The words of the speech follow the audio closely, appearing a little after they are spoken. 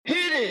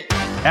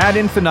Ad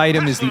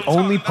Infinitum is the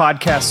only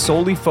podcast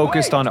solely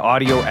focused on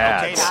audio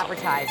ads.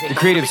 The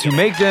creatives who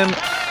make them,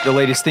 the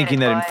latest thinking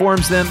that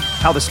informs them,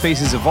 how the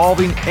space is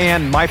evolving,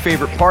 and my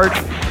favorite part,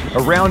 a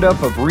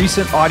roundup of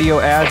recent audio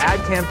ads, ad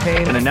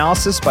campaign, an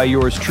analysis by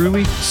yours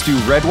truly, Stu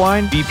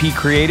Redwine, VP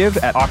Creative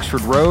at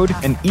Oxford Road,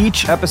 and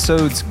each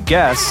episode's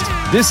guest.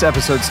 This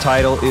episode's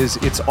title is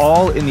It's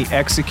All in the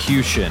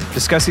Execution,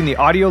 discussing the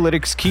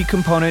Audiolytics key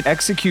component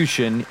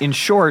execution. In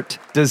short,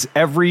 does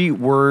every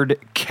word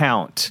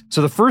count?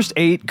 So the first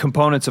 8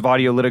 components of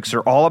Audiolytics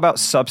are all about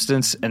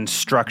substance and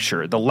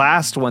structure. The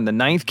last one, the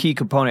 9th key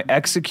component,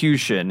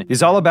 execution,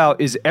 is all about,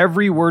 is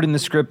every word in the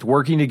script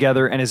working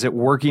together and is it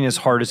working as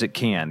hard as it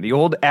can? The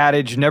old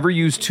adage, never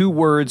use 2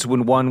 words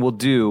when one will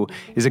do,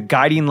 is a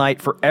guiding light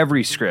for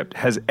every script.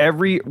 Has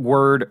every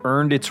word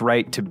earned its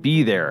right to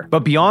be there?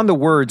 But beyond the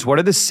words, what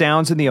are the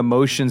sounds and the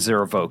emotions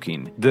they're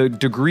evoking? The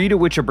degree to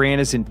which a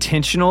brand is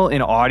intentional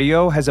in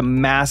audio has a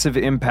massive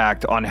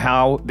impact on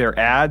how their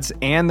ads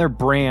and their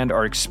brand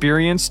are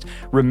experienced,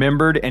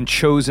 remembered, and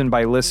chosen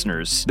by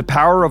listeners. The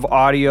power of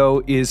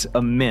audio is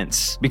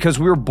immense because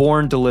we were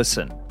born to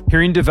listen.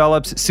 Hearing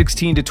develops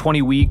 16 to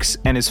 20 weeks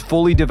and is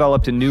fully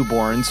developed in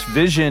newborns.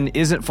 Vision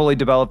isn't fully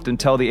developed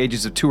until the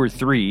ages of 2 or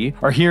 3.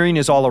 Our hearing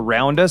is all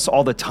around us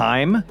all the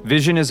time.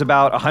 Vision is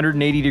about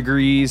 180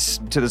 degrees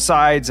to the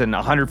sides and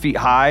 100 feet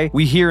high.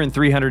 We hear in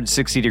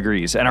 360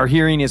 degrees, and our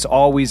hearing is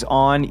always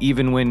on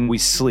even when we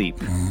sleep.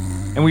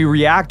 And we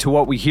react to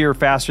what we hear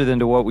faster than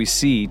to what we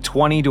see,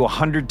 20 to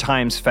 100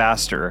 times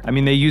faster. I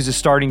mean, they use a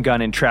starting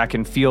gun in track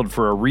and field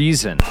for a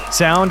reason.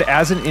 Sound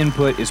as an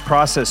input is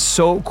processed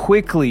so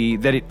quickly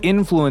that it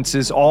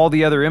influences all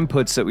the other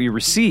inputs that we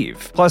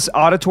receive. Plus,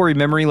 auditory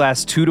memory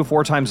lasts 2 to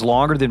 4 times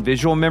longer than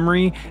visual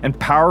memory and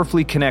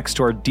powerfully connects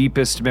to our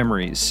deepest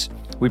memories.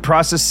 We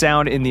process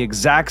sound in the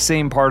exact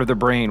same part of the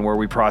brain where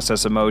we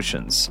process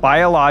emotions.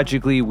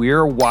 Biologically, we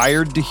are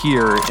wired to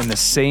hear in the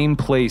same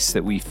place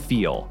that we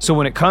feel. So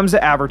when it comes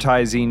to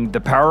advertising,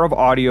 the power of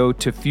audio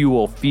to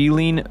fuel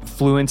feeling,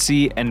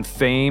 fluency, and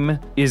fame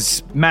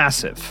is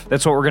massive.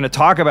 That's what we're going to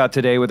talk about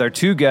today with our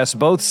 2 guests,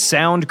 both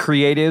sound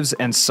creatives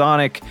and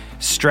sonic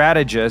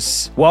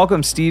strategists.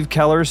 Welcome, Steve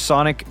Keller,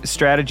 Sonic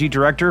Strategy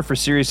Director for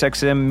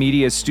SiriusXM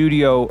Media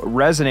Studio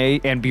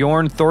Resonate, and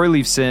Bjorn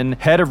Thorleifson,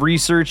 Head of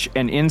Research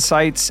and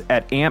Insights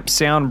at Amp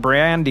Sound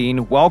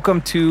Branding.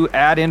 Welcome to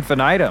Ad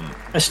Infinitum.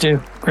 Hi,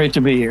 Stu. Great to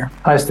be here.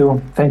 Hi,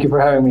 Stu. Thank you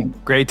for having me.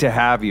 Great to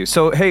have you.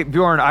 So, hey,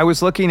 Bjorn, I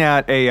was looking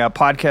at a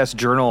podcast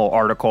journal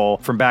article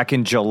from back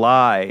in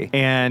July,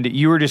 and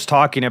you were just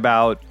talking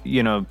about,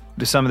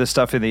 some of the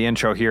stuff in the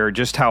intro here,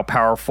 just how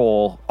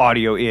powerful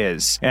audio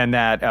is, and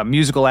that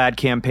musical ad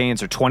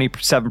campaigns are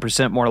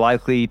 27% more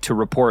likely to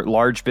report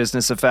large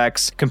business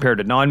effects compared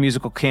to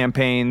non-musical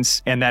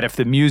campaigns, and that if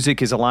the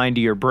music is aligned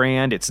to your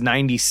brand, it's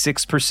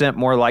 96%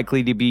 more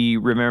likely to be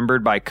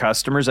remembered by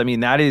customers. I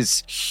mean, that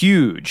is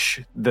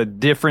huge, the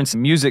difference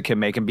music can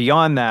make, and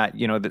beyond that,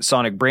 that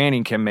sonic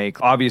branding can make,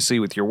 obviously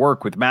with your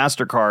work with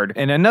MasterCard.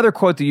 And another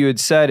quote that you had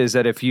said is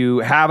that if you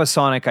have a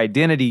sonic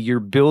identity, you're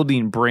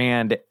building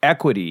brand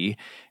equity.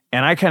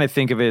 And I kind of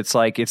think of it, it's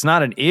like, it's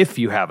not an if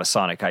you have a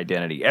sonic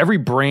identity. Every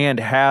brand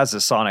has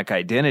a sonic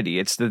identity.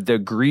 It's the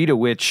degree to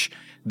which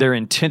they're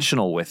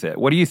intentional with it.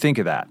 What do you think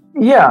of that?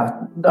 Yeah,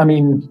 I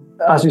mean,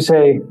 as you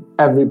say,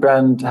 every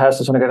brand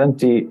has a sonic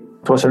identity.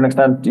 To a certain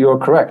extent, you're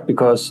correct,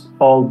 because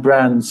all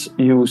brands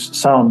use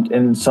sound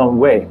in some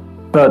way.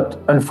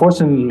 But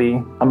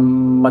unfortunately, a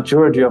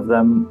majority of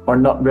them are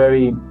not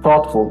very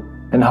thoughtful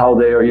in how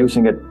they are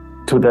using it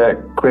to their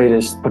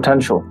greatest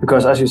potential.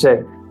 Because as you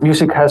say,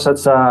 music has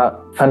such a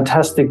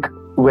fantastic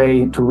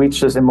way to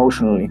reach us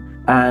emotionally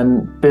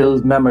and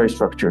build memory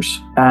structures.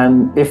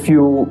 And if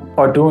you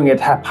are doing it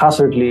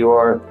haphazardly,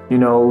 or,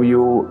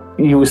 you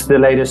use the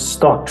latest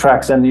stock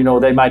tracks and,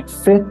 they might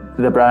fit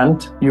the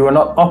brand, you are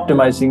not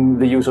optimizing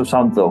the use of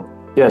sound though.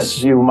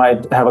 Yes, you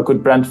might have a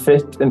good brand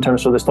fit in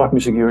terms of the stock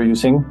music you're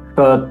using,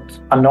 but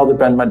another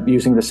brand might be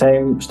using the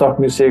same stock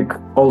music.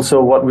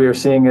 Also, what we are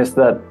seeing is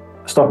that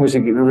stock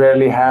music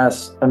rarely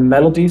has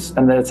melodies,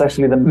 and that it's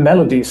actually the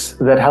melodies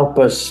that help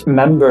us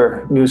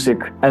remember music.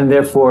 And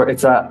therefore,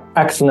 it's an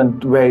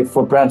excellent way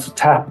for brands to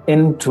tap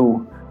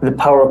into the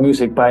power of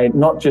music by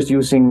not just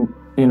using,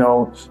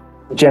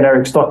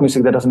 generic stock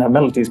music that doesn't have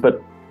melodies,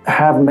 but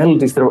have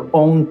melodies that are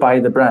owned by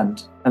the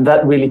brand. And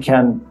that really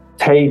can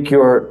take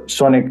your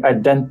sonic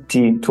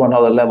identity to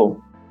another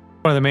level.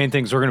 One of the main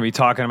things we're going to be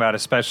talking about,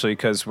 especially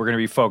because we're going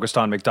to be focused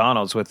on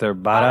McDonald's with their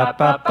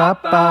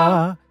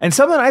ba-da-ba-ba-ba. And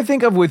something I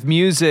think of with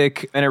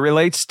music, and it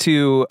relates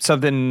to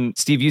something,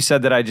 Steve, you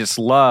said that I just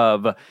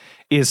love,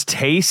 is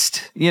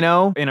taste, you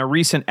know? In a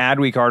recent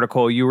Adweek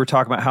article, you were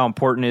talking about how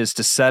important it is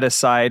to set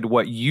aside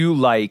what you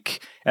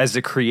like as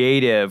the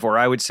creative, or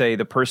I would say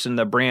the person,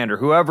 the brand, or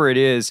whoever it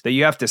is, that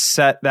you have to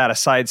set that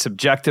aside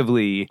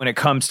subjectively when it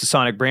comes to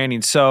sonic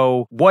branding.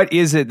 So what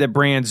is it that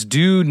brands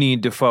do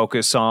need to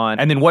focus on?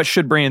 And then what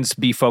should brands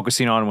be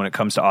focusing on when it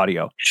comes to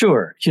audio?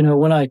 Sure. You know,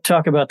 when I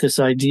talk about this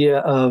idea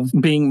of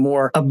being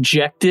more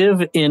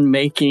objective in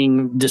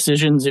making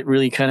decisions, it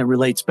really kind of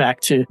relates back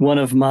to one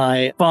of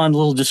my fond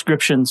little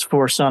descriptions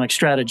for sonic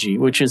strategy,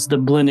 which is the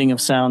blending of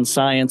sound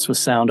science with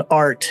sound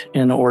art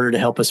in order to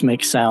help us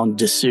make sound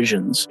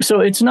decisions. So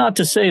it's not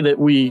to say that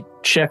we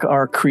check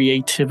our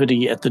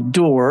creativity at the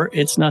door.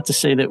 It's not to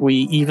say that we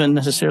even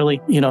necessarily,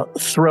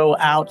 throw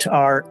out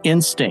our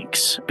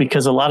instincts,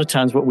 because a lot of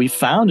times what we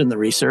found in the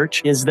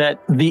research is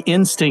that the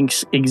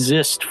instincts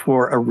exist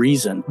for a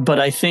reason. But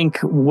I think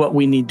what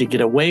we need to get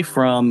away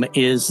from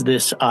is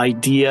this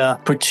idea,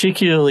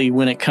 particularly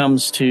when it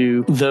comes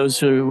to those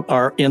who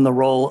are in the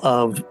role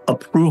of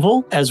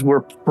approval, as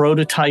we're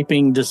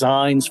prototyping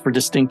designs for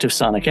distinctive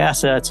sonic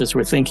assets, as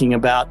we're thinking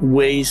about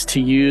ways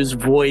to use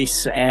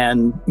voice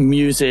and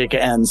music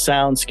and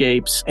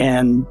soundscapes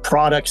and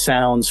product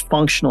sounds,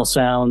 functional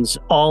sounds,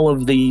 all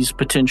of these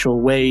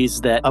potential ways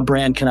that a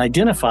brand can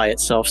identify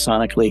itself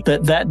sonically,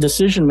 that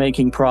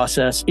decision-making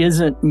process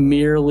isn't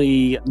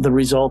merely the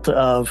result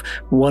of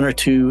one or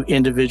two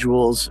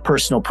individuals'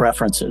 personal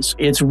preferences.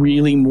 It's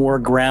really more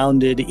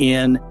grounded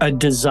in a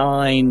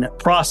design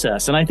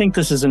process. And I think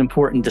this is an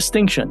important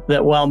distinction,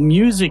 that while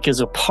music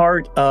is a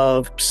part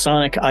of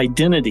sonic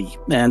identity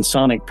and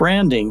sonic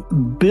branding,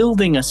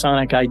 building a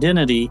sonic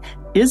identity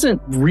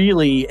isn't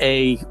really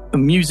a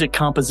music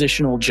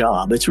compositional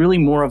job. It's really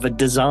more of a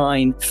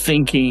design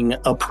thinking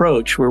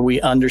approach where we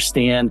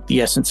understand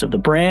the essence of the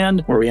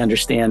brand, where we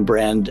understand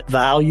brand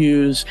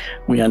values,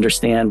 we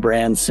understand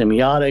brand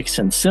semiotics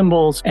and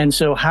symbols. And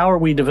so how are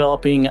we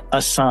developing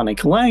a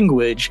sonic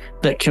language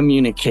that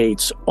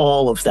communicates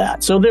all of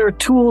that? So there are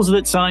tools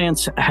that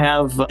science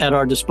have at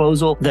our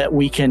disposal that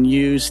we can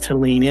use to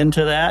lean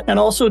into that, and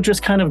also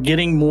just kind of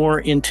getting more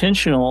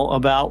intentional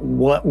about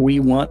what we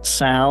want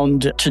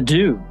sound to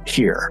do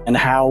here and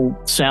how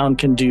sound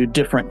can do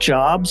different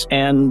jobs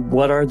and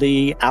what are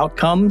the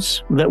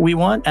outcomes that we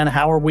want and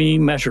how are we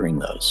measuring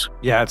those.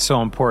 Yeah, it's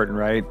so important,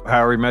 right?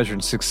 How are we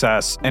measuring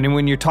success? And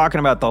when you're talking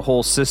about the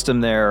whole system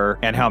there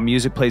and how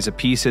music plays a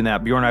piece in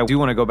that, Bjorn, I do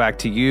want to go back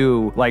to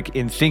you, like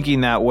in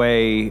thinking that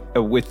way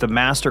with the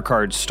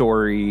MasterCard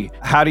story,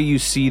 how do you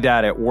see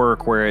that at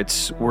work where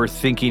we're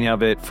thinking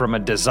of it from a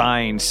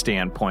design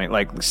standpoint,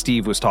 like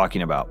Steve was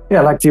talking about?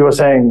 Yeah, like you were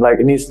saying, like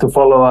it needs to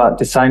follow a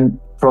design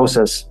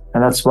process.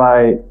 And that's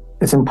why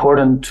it's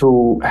important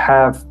to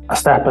have a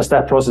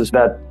step-by-step process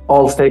that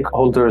all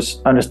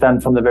stakeholders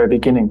understand from the very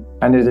beginning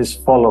and it is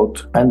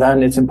followed. And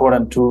then it's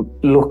important to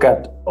look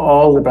at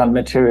all the brand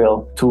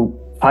material to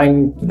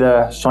find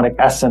the sonic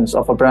essence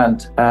of a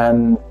brand.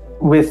 And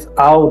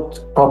without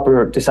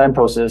proper design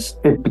process,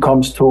 it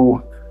becomes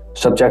too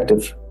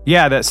subjective.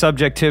 Yeah, that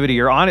subjectivity.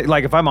 You're on it.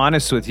 Like if I'm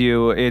honest with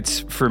you, it's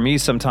for me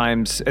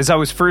sometimes, as I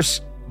was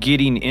first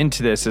getting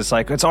into this, it's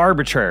like, it's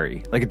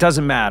arbitrary. Like it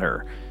doesn't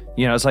matter.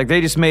 It's like they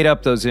just made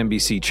up those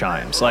NBC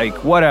chimes,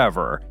 like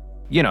whatever.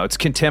 It's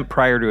contempt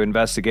prior to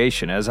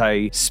investigation. As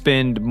I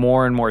spend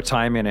more and more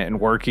time in it and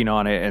working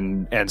on it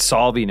and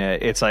solving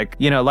it, it's like,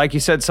 like you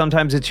said,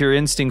 sometimes it's your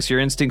instincts. Your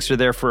instincts are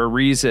there for a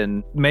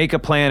reason. Make a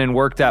plan and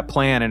work that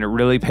plan, and it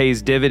really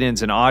pays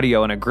dividends in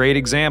audio. And a great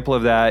example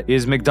of that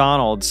is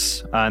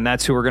McDonald's, and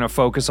that's who we're going to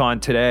focus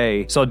on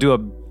today. So I'll do a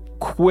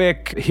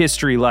quick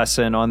history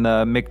lesson on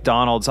the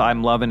McDonald's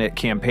I'm Loving It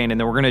campaign, and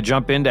then we're going to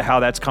jump into how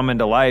that's coming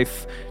to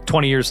life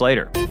 20 years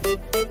later.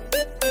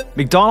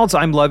 McDonald's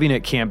I'm Loving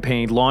It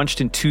campaign launched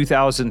in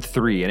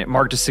 2003, and it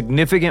marked a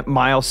significant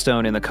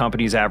milestone in the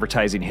company's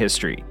advertising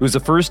history. It was the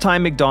first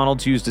time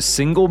McDonald's used a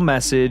single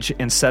message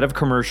and set of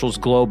commercials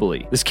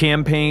globally. This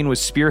campaign was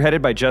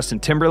spearheaded by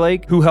Justin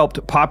Timberlake, who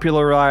helped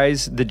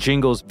popularize the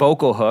jingle's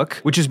vocal hook,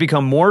 which has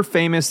become more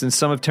famous than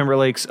some of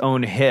Timberlake's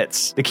own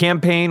hits. The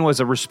campaign was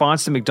a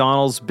response to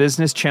McDonald's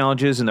business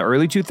challenges in the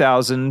early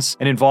 2000s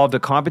and involved a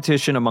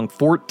competition among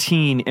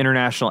 14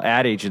 international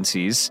ad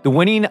agencies. The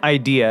winning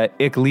idea,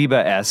 Ich liebe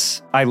es,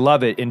 I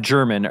love it in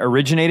German,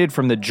 originated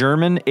from the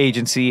German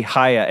agency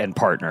Haya &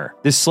 Partner.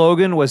 This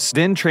slogan was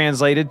then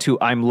translated to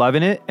I'm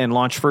Loving It and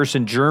launched first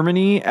in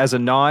Germany as a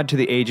nod to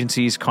the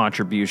agency's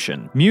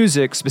contribution.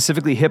 Music,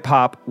 specifically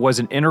hip-hop, was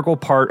an integral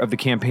part of the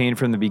campaign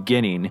from the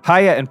beginning.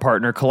 Haya &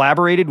 Partner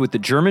collaborated with the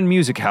German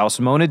music house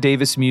Mona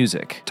Davis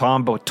Music.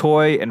 Tom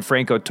Botoy and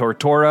Franco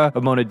Tortora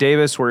of Mona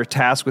Davis were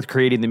tasked with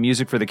creating the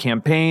music for the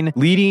campaign,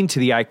 leading to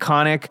the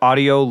iconic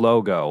audio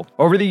logo.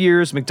 Over the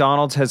years,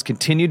 McDonald's has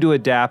continued to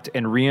adapt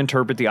and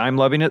reinterpret the I'm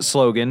Loving It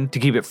slogan to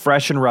keep it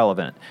fresh and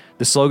relevant.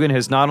 The slogan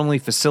has not only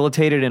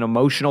facilitated an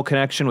emotional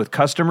connection with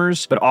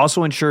customers, but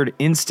also ensured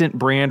instant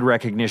brand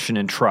recognition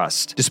and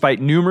trust. Despite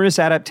numerous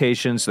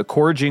adaptations, the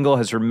core jingle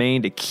has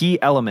remained a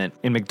key element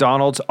in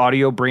McDonald's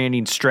audio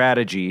branding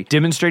strategy,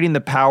 demonstrating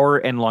the power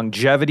and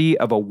longevity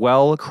of a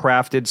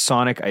well-crafted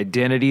sonic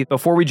identity.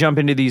 Before we jump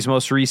into these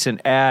most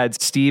recent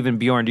ads, Steve and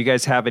Bjorn, do you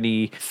guys have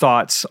any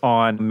thoughts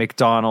on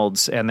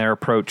McDonald's and their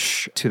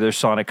approach to their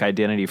sonic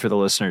identity for the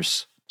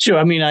listeners? Sure.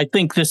 I mean, I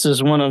think this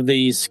is one of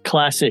these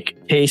classic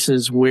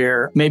cases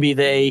where maybe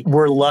they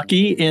were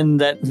lucky in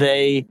that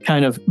they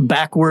kind of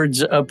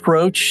backwards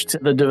approached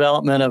the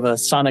development of a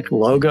sonic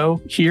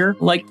logo here.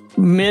 Like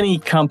many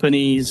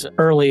companies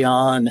early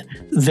on,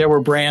 there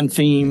were brand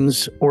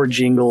themes or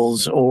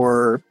jingles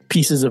or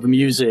pieces of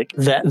music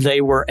that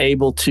they were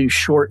able to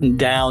shorten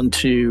down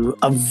to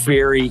a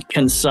very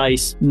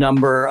concise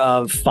number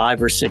of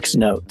 5 or 6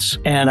 notes.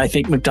 And I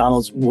think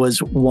McDonald's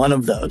was one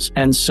of those.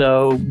 And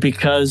so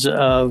because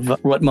of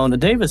what Mona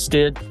Davis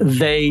did,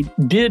 they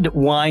did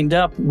wind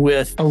up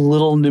with a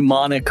little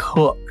mnemonic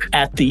hook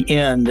at the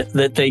end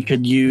that they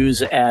could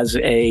use as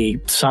a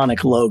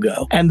sonic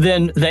logo. And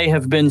then they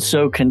have been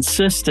so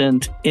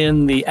consistent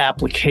in the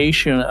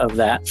application of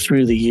that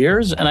through the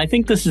years. And I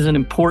think this is an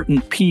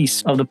important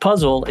piece of the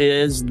puzzle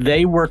is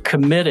they were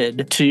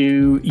committed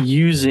to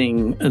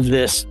using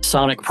this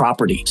sonic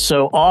property.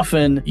 So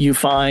often you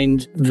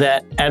find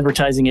that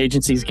advertising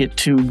agencies get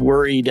too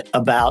worried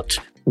about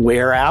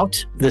wear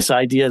out, this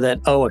idea that,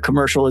 a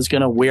commercial is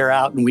going to wear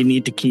out and we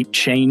need to keep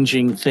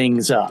changing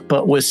things up.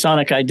 But with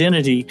sonic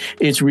identity,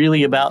 it's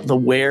really about the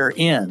wear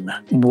in.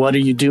 What are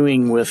you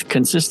doing with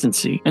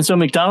consistency? And so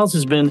McDonald's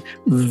has been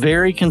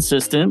very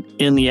consistent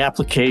in the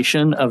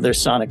application of their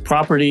sonic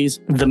properties.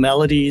 The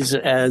melodies,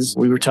 as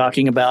we were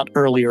talking about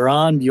earlier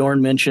on,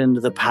 Bjorn mentioned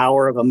the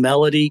power of a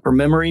melody. For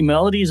memory,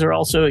 melodies are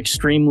also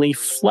extremely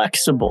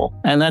flexible.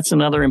 And that's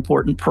another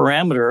important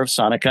parameter of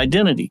sonic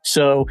identity.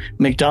 So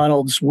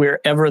McDonald's,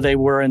 wherever they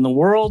were in the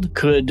world,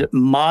 could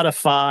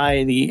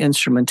modify the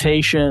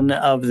instrumentation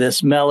of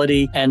this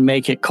melody and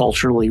make it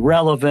culturally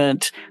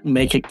relevant,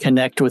 make it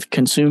connect with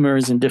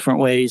consumers in different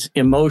ways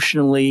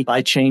emotionally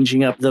by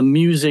changing up the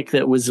music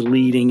that was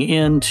leading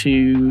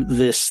into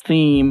this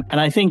theme. And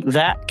I think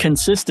that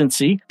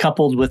consistency,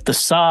 coupled with the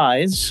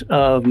size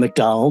of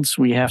McDonald's,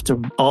 we have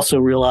to also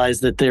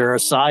realize that there are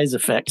size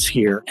effects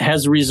here,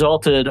 has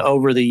resulted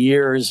over the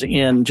years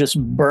in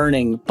just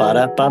burning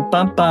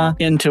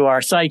into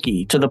our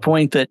psyche to the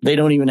point that they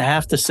don't even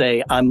have to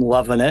say, I'm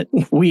loving it.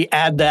 We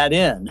add that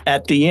in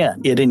at the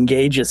end. It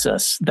engages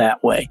us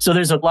that way. So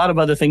there's a lot of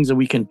other things that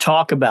we can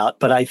talk about,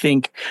 but I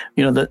think,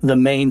 the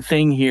main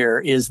thing here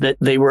is that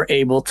they were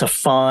able to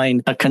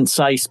find a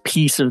concise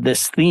piece of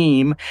this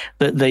theme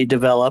that they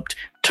developed,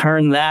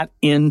 turn that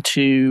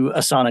into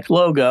a sonic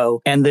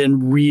logo, and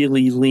then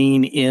really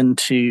lean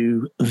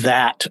into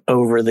that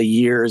over the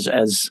years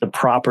as a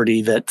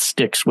property that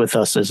sticks with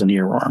us as an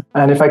earworm.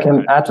 And if I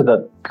can add to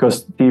that,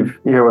 because Steve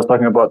here was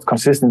talking about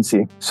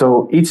consistency.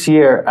 So each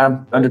year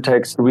AMP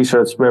undertakes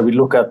research where we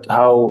look at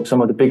how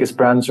some of the biggest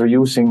brands are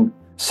using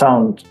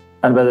sound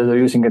and whether they're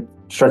using it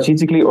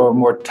strategically or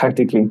more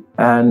tactically.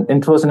 And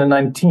in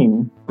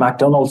 2019,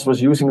 McDonald's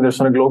was using their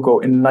sonic logo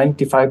in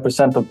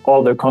 95% of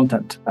all their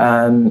content.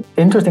 And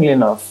interestingly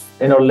enough,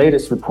 in our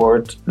latest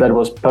report that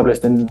was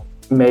published in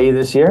May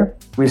this year,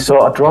 we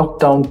saw a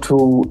drop down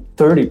to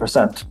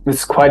 30%.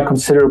 It's quite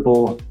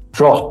considerable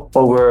drop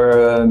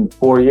over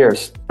 4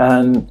 years.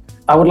 And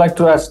I would like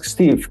to ask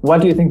Steve, why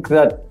do you think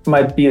that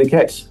might be the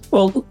case?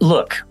 Well,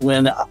 look,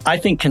 when I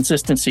think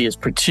consistency is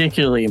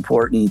particularly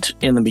important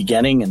in the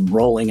beginning and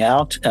rolling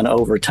out and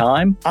over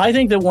time, I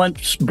think that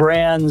once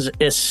brands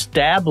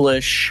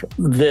establish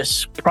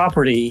this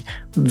property,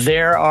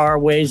 there are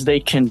ways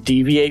they can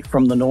deviate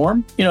from the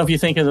norm. If you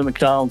think of the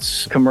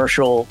McDonald's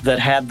commercial that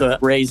had the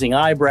raising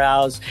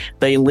eyebrows,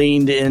 they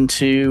leaned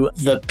into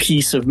the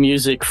piece of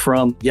music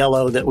from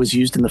Yellow that was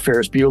used in the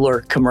Ferris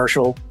Bueller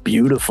commercial.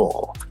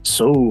 Beautiful.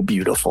 So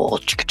beautiful.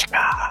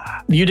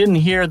 You didn't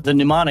hear the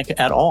mnemonic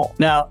at all.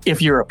 Now,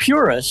 if you're a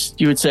purist,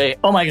 you would say,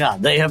 oh my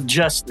God, they have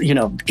just,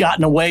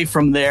 gotten away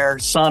from their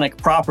sonic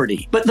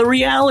property. But the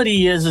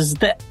reality is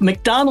that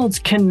McDonald's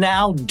can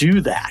now do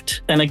that.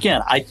 And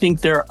again, I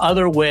think there are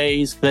other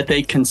ways that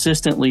they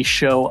consistently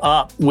show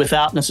up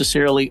without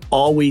necessarily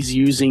always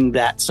using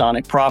that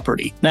sonic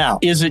property. Now,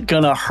 is it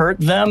going to hurt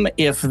them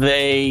if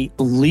they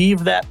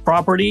leave that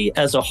property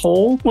as a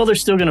whole? Well, they're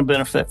still going to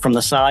benefit from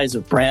the size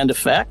of brand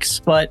effects.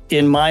 But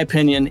in my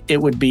opinion,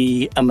 it would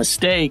be a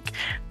mistake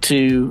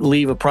to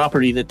leave a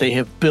property that they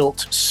have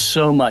built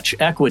so much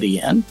equity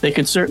in. They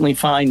could certainly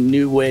find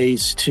new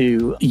ways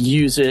to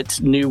use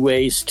it, new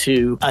ways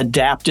to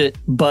adapt it.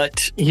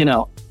 But,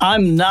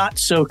 I'm not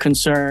so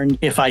concerned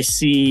if I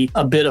see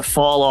a bit of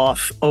fall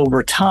off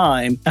over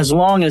time, as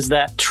long as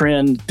that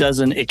trend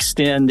doesn't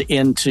extend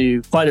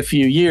into quite a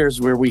few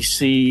years where we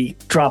see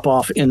drop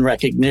off in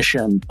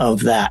recognition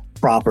of that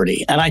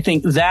property. And I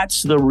think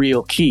that's the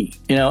real key.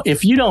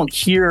 If you don't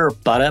hear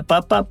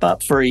 "ba-da-ba-ba-ba"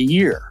 for a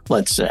year,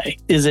 let's say,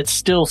 is it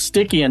still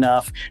sticky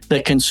enough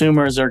that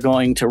consumers are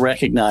going to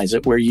recognize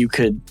it where you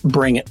could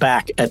bring it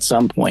back at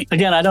some point?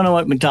 Again, I don't know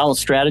what McDonald's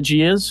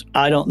strategy is.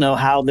 I don't know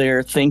how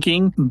they're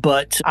thinking,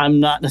 but I'm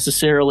not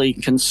necessarily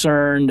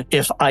concerned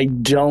if I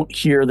don't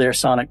hear their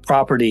sonic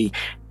property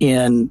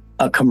in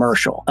a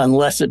commercial,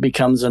 unless it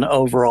becomes an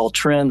overall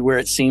trend where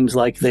it seems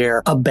like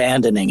they're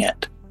abandoning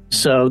it.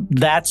 So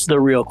that's the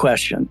real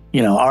question.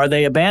 Are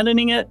they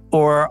abandoning it,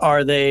 or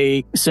are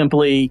they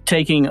simply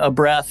taking a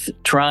breath,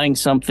 trying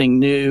something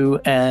new,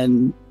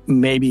 and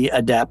maybe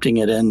adapting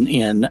it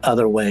in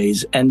other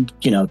ways? And,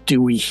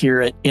 do we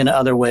hear it in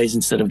other ways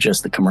instead of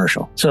just the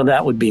commercial? So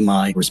that would be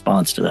my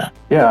response to that.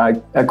 Yeah,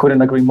 I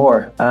couldn't agree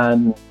more.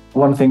 And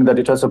one thing that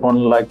you touched upon,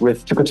 like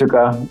with Chuka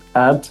Chuka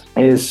ad,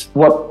 is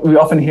what we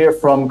often hear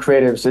from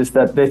creatives is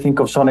that they think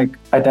of sonic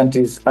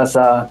identities as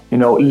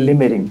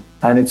limiting.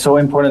 And it's so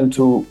important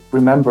to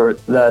remember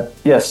that,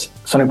 yes,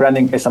 sonic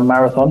branding is a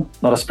marathon,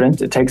 not a sprint.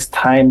 It takes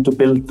time to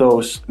build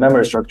those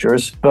memory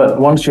structures. But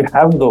once you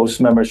have those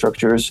memory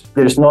structures,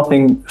 there's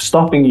nothing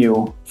stopping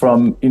you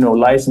from,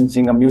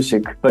 licensing a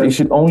music. But you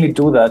should only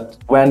do that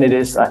when it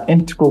is an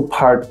integral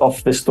part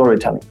of the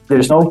storytelling.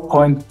 There's no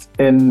point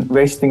in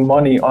wasting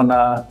money on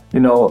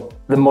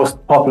the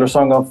most popular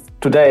song of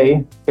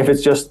today if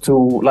it's just to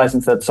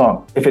license that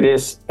song. If it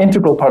is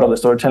integral part of the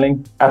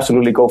storytelling,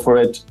 absolutely go for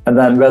it. And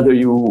then whether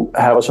you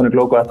have a sonic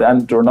logo at the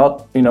end or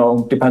not,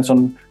 depends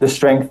on the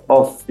strength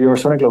of your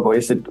sonic logo.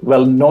 Is it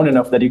well known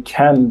enough that you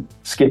can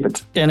skip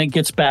it? And it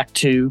gets back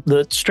to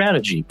the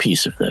strategy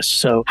piece of this.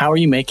 So how are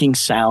you making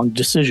sound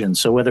decisions?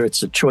 So whether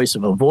it's a choice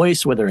of a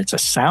voice, whether it's a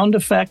sound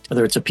effect,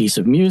 whether it's a piece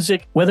of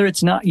music, whether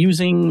it's not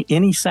using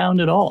any sound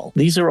at all,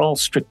 these are all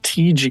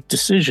strategic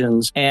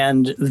decisions,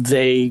 and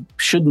they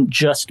shouldn't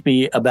just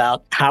be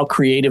about how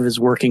creative is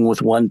working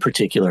with one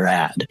particular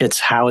ad. It's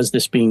how is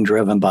this being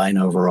driven by an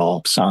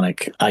overall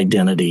sonic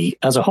identity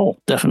as a whole.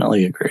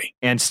 Definitely agree.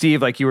 And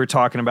Steve, like you were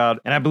talking about,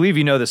 and I believe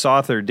this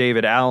author,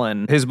 David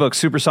Allen, his book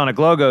Supersonic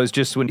Logos,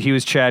 just when he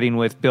was chatting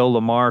with Bill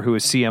Lamar, who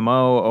is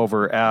CMO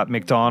over at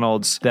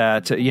McDonald's,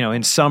 that,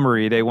 in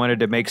summary, they wanted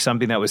to make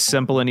something that was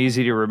simple and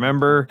easy to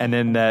remember, and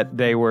then that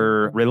they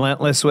were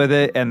relentless with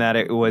it, and that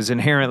it was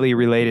inherently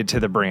related to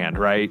the brand,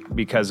 right?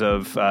 Because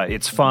of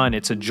it's fun,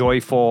 it's a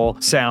joyful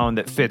sound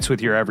that fits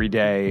with your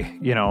everyday.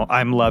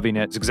 I'm loving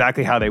it. It's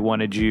exactly how they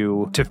wanted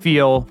you to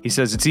feel. He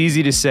says it's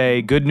easy to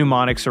say, good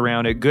mnemonics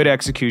around it, good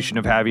execution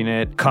of having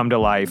it come to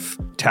life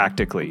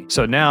tactically.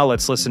 So now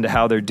let's listen to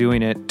how they're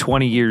doing it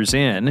 20 years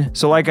in.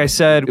 So like I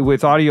said,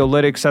 with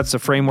Audiolytics, that's the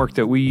framework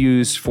that we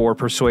use for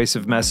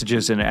persuasive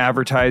messages in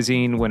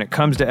advertising. When it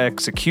comes to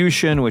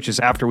execution, which is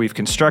after we've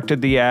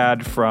constructed the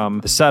ad, from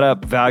the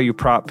setup, value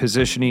prop,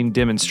 positioning,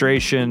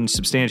 demonstration,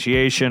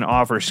 substantiation,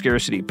 offer,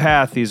 scarcity,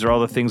 path, these are all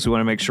the things we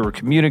want to make sure we're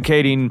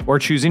communicating or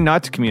choosing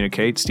not to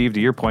communicate. Steve,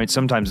 to your point,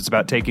 sometimes it's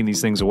about taking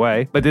these things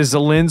away. But this is a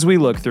lens we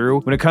look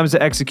through. When it comes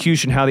to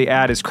execution, how the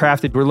ad is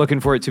crafted, we're looking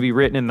for it to be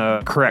written in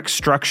the correct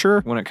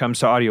structure. When it comes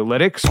to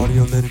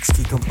Audiolytics,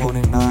 key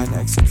component 9,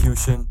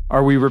 execution.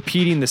 Are we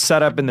repeating the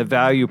setup and the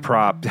value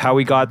prop, how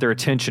we got their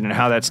attention and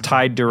how that's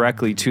tied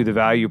directly to the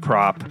value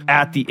prop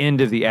at the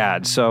end of the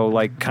ad? So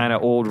like kind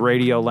of old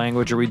radio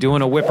language, are we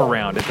doing a whip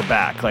around at the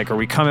back? Like, are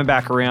we coming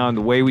back around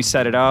the way we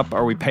set it up?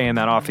 Are we paying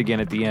that off again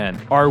at the end?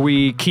 Are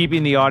we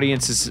keeping the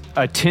audience's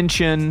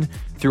attention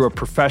through a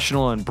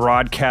professional and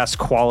broadcast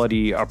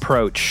quality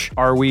approach?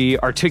 Are we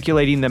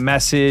articulating the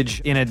message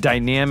in a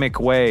dynamic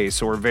way?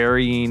 So we're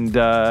varying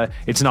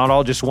it's not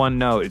all just one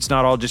note. It's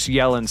not all just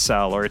yell and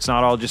sell, or it's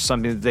not all just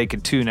something that they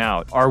could tune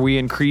out. Are we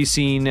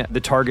increasing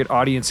the target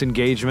audience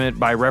engagement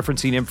by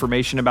referencing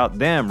information about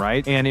them,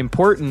 right? And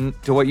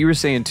important to what you were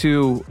saying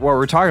too, what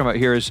we're talking about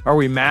here is, are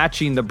we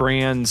matching the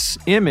brand's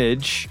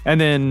image? And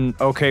then,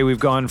 okay, we've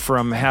gone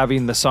from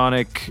having the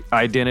sonic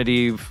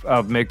identity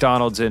of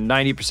McDonald's in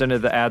 90%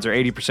 of the ads, or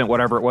 80%,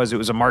 whatever it was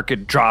a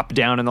market drop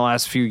down in the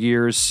last few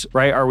years,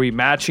 right? Are we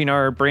matching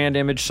our brand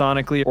image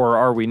sonically, or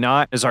are we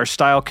not? Is our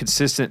style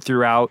consistent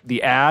throughout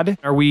the ad?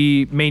 Are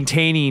we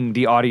maintaining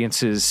the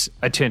audience's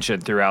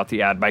attention throughout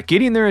the ad by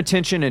getting their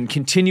attention and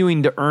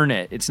continuing to earn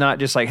it? It's not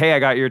just like, hey, I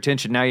got your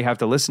attention, now you have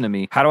to listen to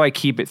me. How do I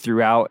keep it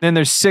throughout? Then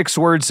there's 6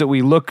 words that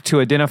we look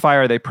to identify,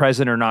 are they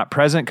present or not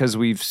present? Because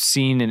we've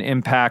seen an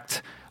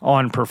impact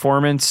on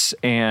performance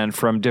and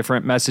from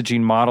different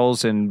messaging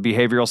models and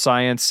behavioral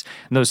science.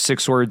 And those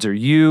 6 words are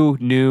you,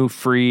 new,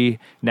 free,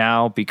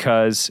 now,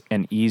 because,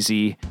 and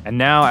easy. And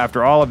now,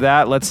 after all of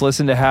that, let's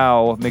listen to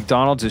how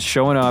McDonald's is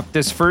showing up.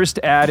 This first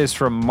ad is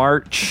from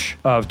March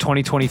of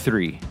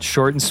 2023.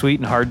 Short and sweet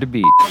and hard to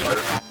beat.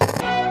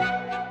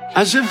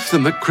 As if the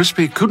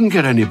McCrispy couldn't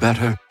get any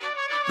better,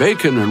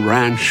 Bacon and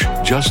Ranch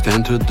just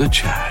entered the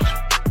chat.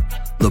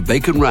 The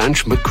Bacon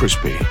Ranch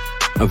McCrispy.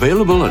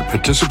 Available at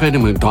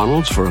participating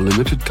McDonald's for a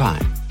limited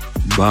time.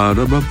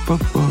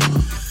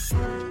 Ba-da-ba-ba-ba.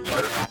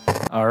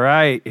 All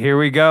right, here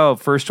we go.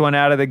 First one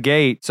out of the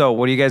gate. So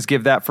what do you guys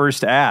give that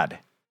first ad?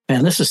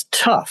 And this is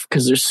tough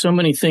because there's so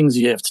many things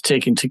you have to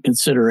take into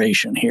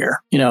consideration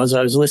here. As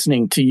I was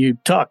listening to you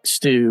talk,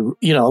 Stu,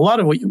 a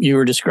lot of what you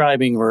were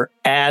describing were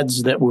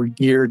ads that were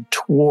geared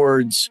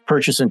towards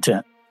purchase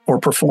intent or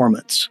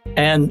performance.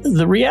 And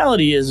the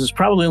reality is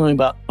probably only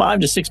about 5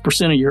 to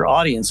 6% of your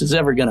audience is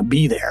ever going to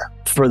be there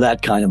for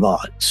that kind of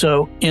ad.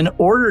 So in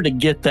order to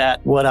get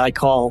that, what I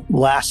call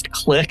last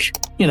click,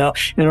 in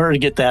order to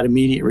get that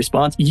immediate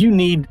response, you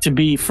need to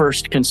be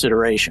first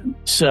consideration.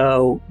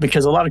 So,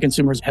 because a lot of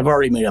consumers have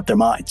already made up their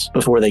minds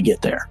before they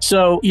get there.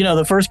 So,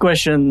 the first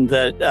question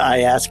that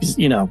I ask is,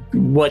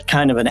 what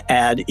kind of an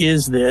ad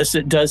is this?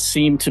 It does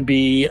seem to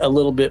be a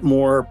little bit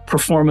more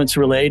performance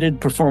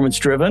related, performance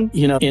driven.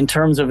 In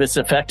terms of its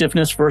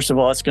effectiveness, first of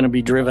all, it's going to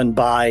be driven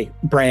by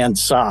brand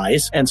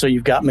size. And so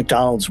you've got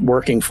McDonald's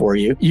working for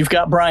you. You've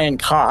got Brian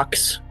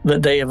Cox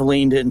that they have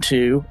leaned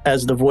into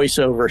as the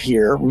voiceover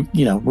here,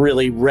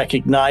 really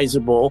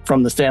recognizable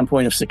from the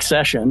standpoint of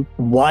Succession.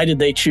 Why did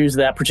they choose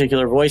that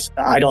particular voice?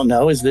 I don't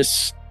know. Is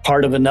this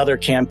part of another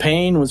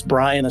campaign? Was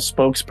Brian a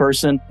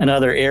spokesperson in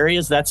other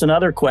areas? That's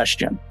another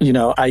question.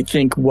 I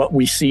think what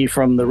we see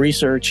from the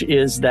research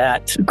is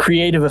that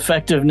creative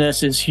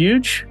effectiveness is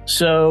huge.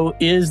 So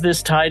is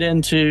this tied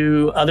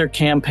into other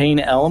campaign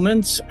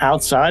elements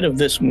outside of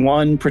this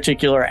one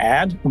particular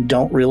ad? We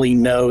don't really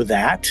know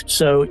that.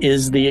 So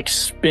is the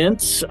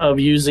expense of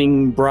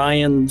using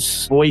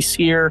Brian's voice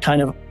here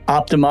kind of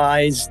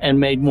optimized and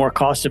made more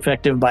cost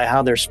effective by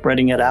how they're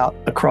spreading it out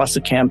across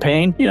the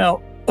campaign?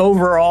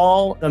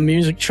 Overall, the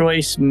music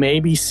choice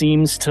maybe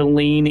seems to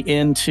lean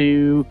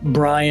into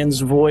Brian's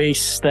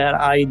voice, that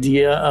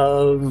idea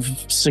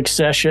of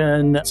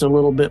Succession. It's a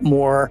little bit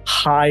more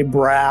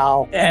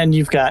highbrow, and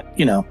you've got,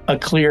 a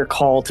clear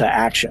call to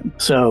action.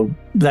 So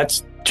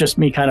that's just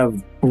me kind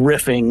of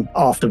riffing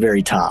off the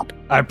very top.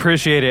 I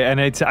appreciate it. And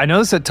I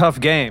know it's a tough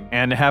game,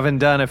 and having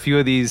done a few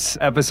of these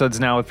episodes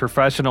now with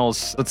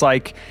professionals, it's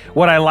like,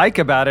 what I like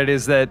about it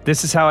is that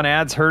this is how an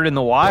ad's heard in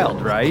the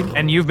wild, right?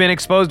 And you've been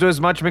exposed to as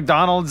much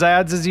McDonald's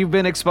ads as you've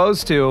been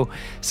exposed to.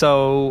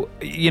 So,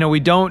 we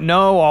don't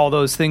know all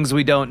those things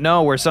we don't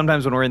know, where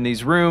sometimes when we're in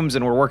these rooms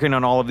and we're working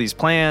on all of these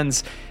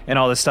plans and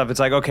all this stuff, it's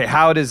like, okay,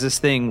 how does this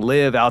thing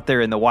live out there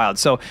in the wild?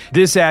 So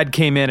this ad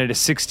came in at a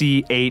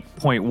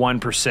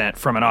 68.1%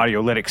 from an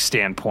Audiolytics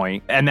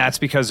standpoint. And that's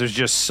because there's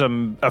just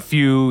a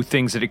few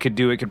things that it could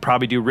do. It could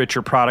probably do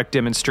richer product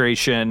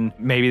demonstration.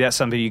 Maybe that's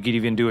something you could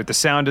even do with the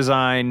sound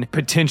design,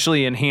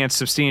 potentially enhance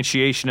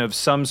substantiation of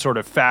some sort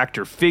of fact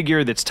or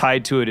figure that's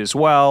tied to it as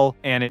well.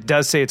 And it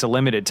does say it's a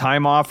limited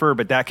time offer,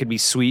 but that could be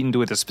sweetened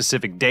with a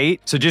specific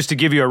date. So just to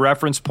give you a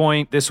reference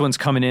point, this one's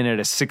coming in at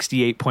a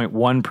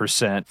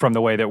 68.1% from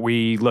the way that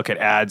we look at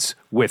ads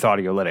with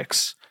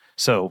Audiolytics.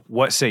 So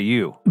what say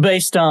you?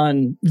 Based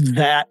on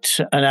that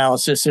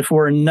analysis, if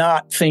we're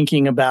not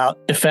thinking about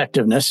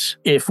effectiveness,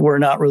 if we're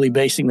not really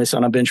basing this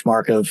on a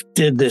benchmark of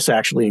did this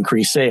actually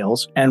increase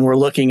sales, and we're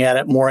looking at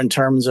it more in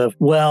terms of,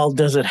 well,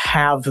 does it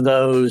have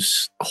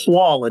those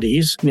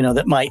qualities,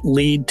 that might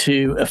lead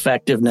to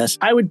effectiveness?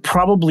 I would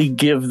probably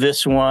give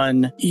this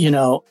one,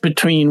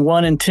 between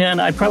 1 and 10,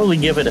 I'd probably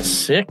give it a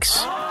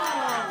 6.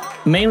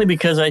 Mainly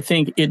because I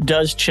think it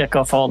does check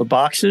off all the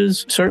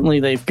boxes.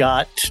 Certainly they've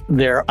got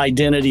their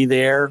identity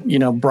there.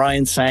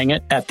 Brian sang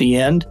it at the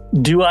end.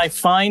 Do I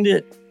find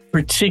it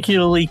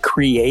particularly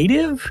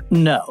creative?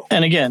 No.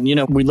 And again,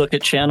 we look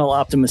at channel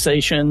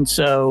optimization.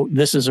 So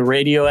this is a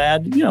radio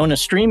ad. In a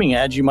streaming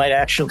ad, you might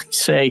actually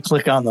say,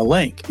 click on the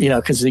link,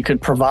 because they could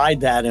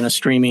provide that in a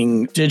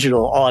streaming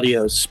digital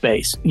audio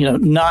space.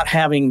 Not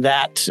having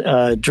that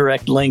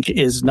direct link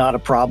is not a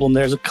problem.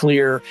 There's a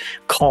clear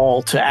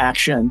call to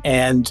action.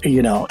 And,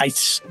 I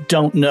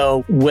don't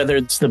know whether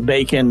it's the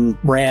Bacon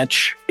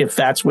Ranch, if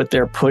that's what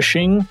they're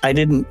pushing. I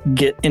didn't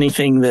get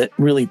anything that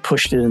really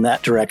pushed it in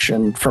that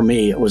direction for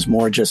me. It was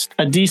more just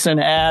a decent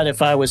ad.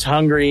 If I was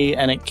hungry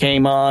and it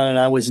came on and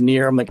I was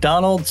near a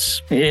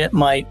McDonald's, it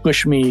might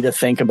push me to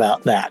think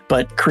about that.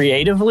 But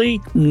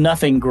creatively,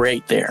 nothing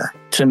great there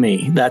to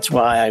me. That's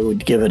why I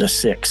would give it a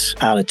 6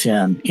 out of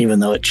 10, even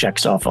though it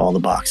checks off all the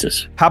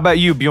boxes. How about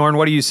you, Bjorn?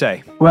 What do you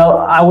say? Well,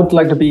 I would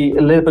like to be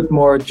a little bit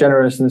more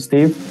generous than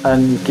Steve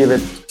and give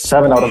it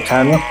 7 out of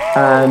 10.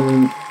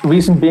 And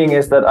reason being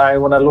is that I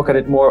want to look at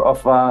it more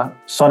of a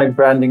sonic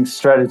branding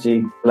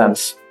strategy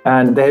lens.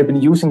 And they have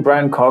been using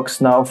Brian Cox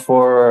now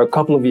for a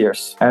couple of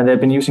years. And they've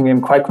been using him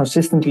quite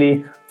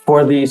consistently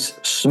for these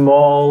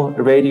small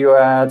radio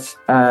ads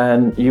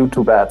and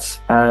YouTube ads.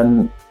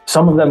 And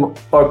some of them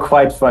are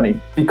quite funny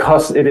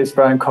because it is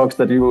Brian Cox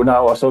that you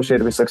now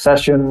associate with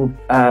Succession.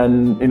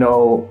 And,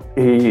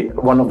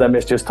 one of them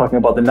is just talking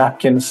about the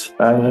napkins.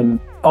 And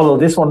although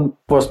this one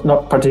was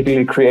not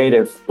particularly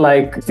creative,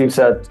 like Steve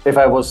said, if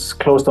I was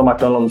close to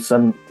McDonald's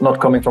and not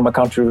coming from a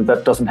country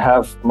that doesn't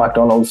have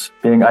McDonald's,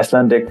 being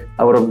Icelandic,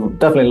 I would have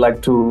definitely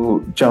liked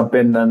to jump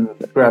in and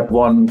grab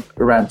one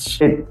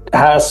ranch. It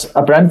has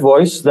a brand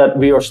voice that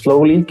we are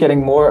slowly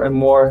getting more and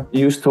more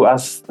used to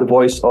as the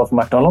voice of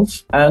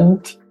McDonald's.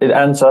 And it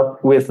ends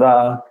up with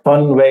a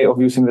fun way of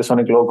using the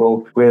Sonic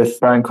logo with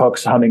Brian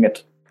Cox humming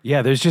it.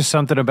 Yeah, there's just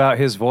something about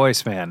his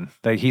voice, man.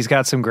 Like, he's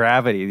got some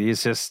gravity.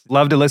 He's just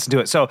love to listen to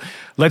it. So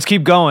let's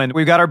keep going.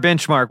 We've got our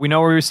benchmark. We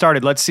know where we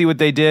started. Let's see what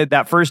they did.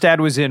 That first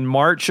ad was in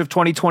March of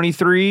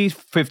 2023,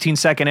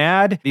 15-second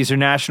ad. These are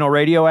national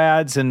radio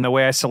ads, and the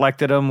way I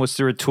selected them was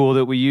through a tool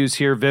that we use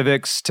here,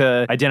 Vivix,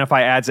 to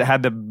identify ads that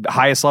had the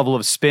highest level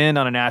of spin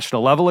on a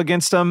national level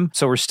against them.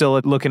 So we're still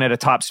looking at a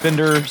top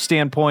spender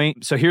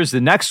standpoint. So here's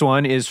the next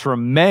one is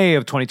from May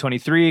of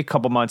 2023, a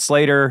couple months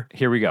later.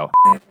 Here we go.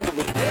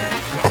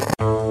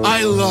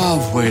 I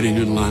love waiting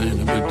in line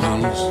at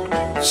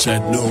McDonald's,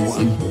 said no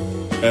one,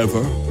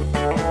 ever.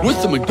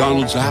 With the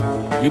McDonald's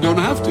app, you don't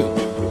have to.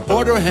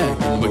 Order ahead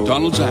in the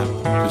McDonald's app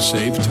to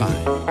save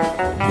time.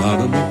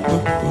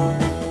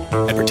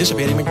 At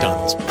participating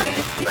McDonald's.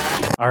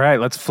 All right,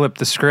 let's flip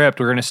the script.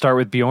 We're going to start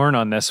with Bjorn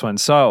on this one.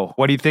 So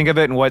what do you think of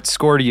it, and what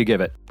score do you give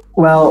it?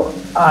 Well,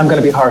 I'm going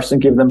to be harsh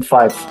and give them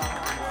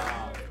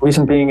 5.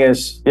 Reason being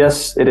is,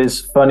 yes, it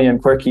is funny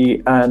and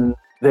quirky, and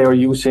they are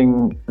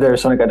using their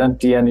sonic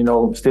identity and,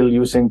 still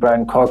using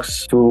Brian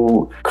Cox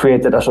to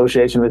create that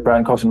association with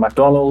Brian Cox and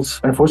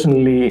McDonald's.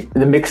 Unfortunately,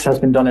 the mix has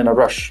been done in a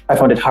rush. I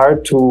found it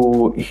hard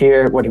to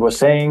hear what he was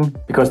saying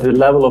because the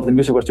level of the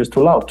music was just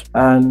too loud.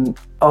 And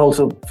I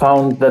also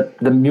found that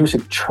the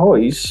music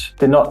choice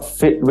did not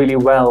fit really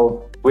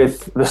well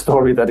with the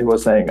story that he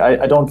was saying.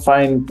 I don't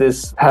find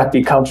this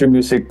happy country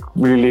music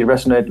really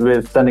resonate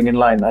with standing in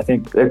line. I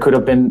think there could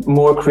have been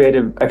more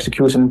creative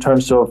execution in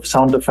terms of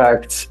sound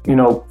effects,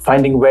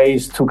 finding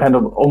ways to kind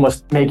of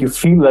almost make you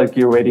feel like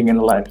you're waiting in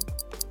a line.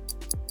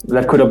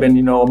 That could have been,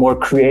 a more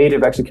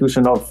creative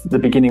execution of the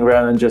beginning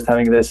rather than just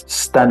having this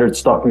standard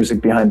stock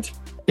music behind.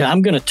 Yeah,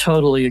 I'm going to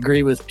totally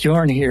agree with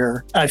Bjorn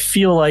here. I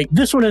feel like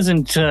this one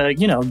isn't,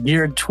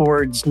 geared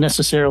towards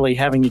necessarily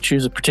having you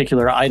choose a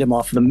particular item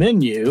off the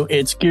menu.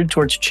 It's geared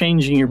towards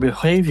changing your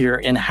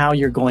behavior and how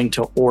you're going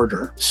to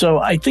order. So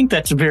I think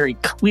that's very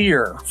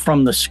clear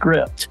from the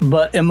script.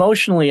 But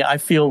emotionally, I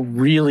feel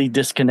really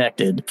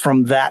disconnected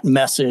from that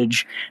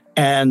message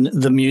and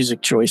the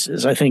music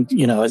choices. I think,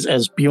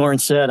 as Bjorn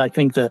said, I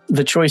think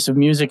the choice of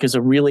music is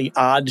a really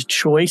odd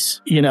choice.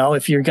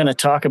 If you're going to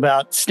talk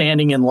about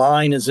standing in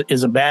line is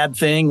a bad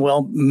thing,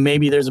 well,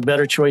 maybe there's a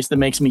better choice that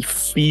makes me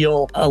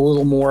feel a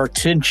little more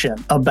tension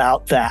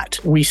about that.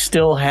 We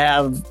still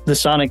have the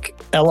sonic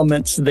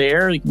elements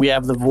there. We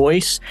have the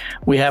voice,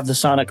 we have the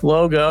sonic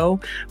logo,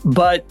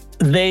 but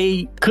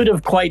they could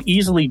have quite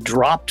easily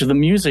dropped the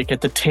music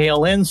at the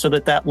tail end so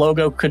that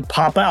logo could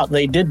pop out.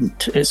 They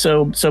didn't.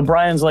 So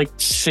Brian's like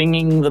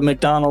singing the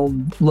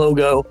McDonald's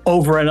logo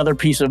over another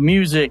piece of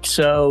music.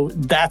 So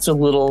that's a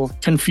little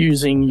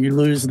confusing. You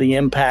lose the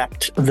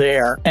impact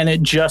there. And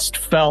it just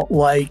felt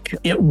like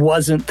it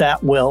wasn't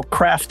that well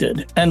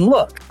crafted. And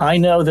look, I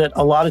know that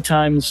a lot of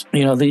times,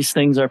 these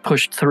things are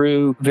pushed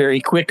through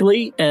very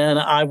quickly. And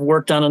I've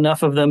worked on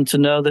enough of them to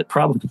know that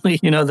probably,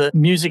 the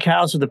music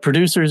house or the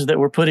producers that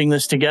were putting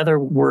this together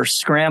were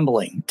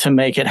scrambling to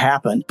make it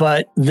happen.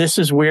 But this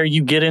is where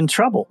you get in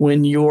trouble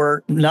when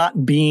you're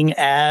not being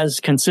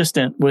as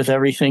consistent with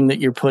everything that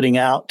you're putting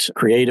out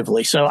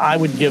creatively. So I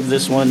would give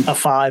this one a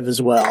 5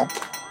 as well.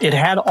 It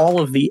had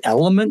all of the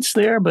elements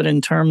there, but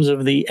in terms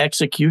of the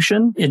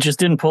execution, it just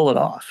didn't pull it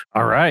off.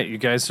 All right, you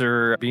guys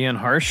are being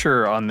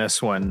harsher on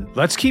this one.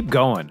 Let's keep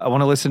going. I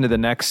want to listen to the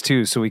next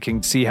two so we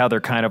can see how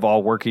they're kind of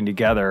all working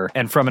together.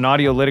 And from an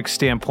Audiolytics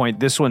standpoint,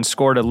 this one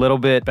scored a little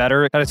bit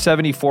better at a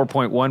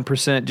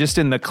 74.1%, just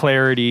in the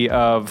clarity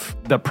of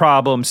the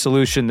problem,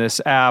 solution,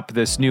 this app,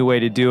 this new way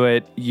to do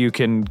it. You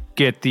can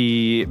get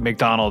the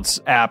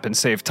McDonald's app and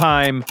save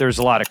time. There's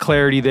a lot of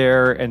clarity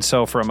there. And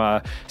so from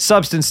a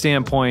substance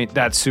standpoint,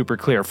 that's super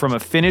clear. From a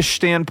finish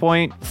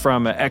standpoint,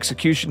 from an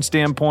execution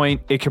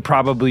standpoint, it could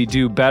probably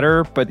do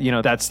better, but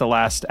that's the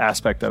last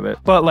aspect of it.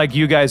 But like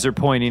you guys are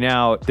pointing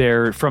out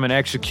there, from an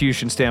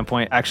execution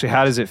standpoint, actually,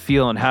 how does it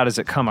feel and how does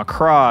it come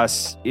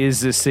across? Is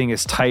this thing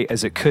as tight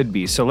as it could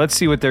be? So let's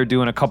see what they're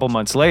doing a couple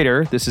months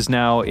later. This is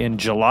now in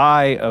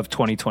July of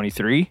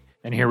 2023.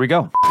 And here we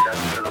go.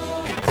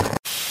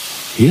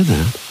 Hear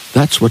that?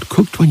 That's what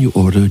cooked when you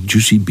order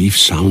juicy beef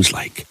sounds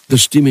like. The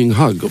steaming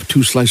hug of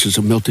 2 slices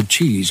of melted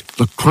cheese,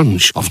 the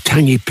crunch of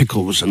tangy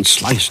pickles and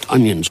sliced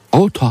onions,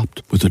 all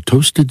topped with a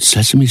toasted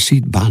sesame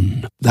seed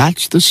bun.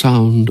 That's the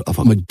sound of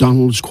a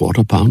McDonald's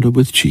Quarter Pounder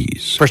with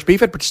cheese. Fresh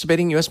beef at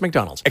participating U.S.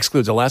 McDonald's.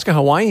 Excludes Alaska,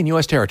 Hawaii, and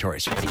U.S.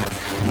 territories.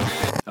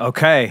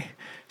 Okay.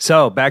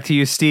 So back to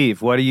you,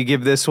 Steve. What do you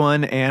give this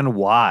one and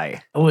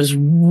why? I was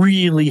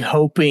really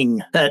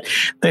hoping that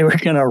they were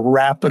going to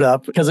wrap it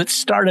up because it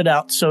started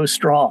out so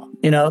strong.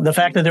 The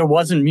fact that there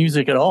wasn't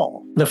music at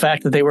all, the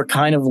fact that they were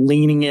kind of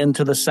leaning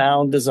into the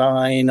sound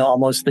design,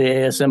 almost the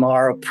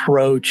ASMR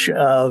approach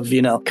of,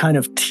 kind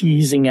of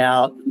teasing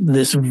out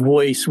this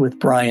voice with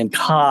Brian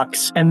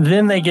Cox. And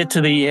then they get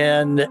to the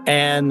end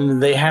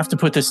and they have to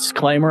put this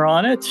disclaimer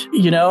on it.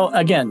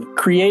 Again,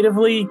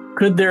 creatively,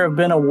 could there have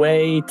been a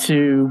way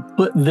to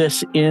put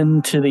this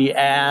into the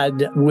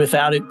ad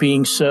without it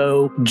being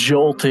so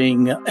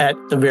jolting at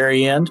the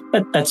very end?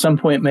 At some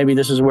point, maybe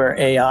this is where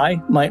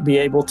AI might be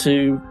able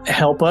to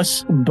help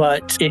us,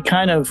 but it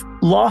kind of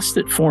lost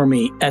it for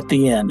me at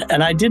the end.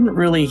 And I didn't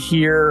really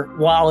hear,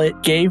 while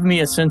it gave me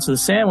a sense of the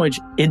sandwich,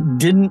 it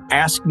didn't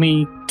ask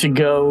me to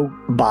go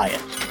buy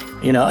it.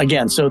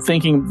 Again, so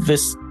thinking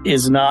this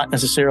is not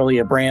necessarily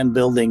a brand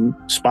building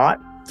spot,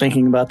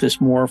 thinking about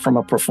this more from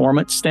a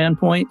performance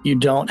standpoint, you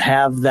don't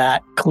have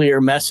that clear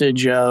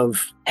message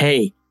of,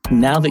 hey,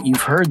 now that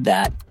you've heard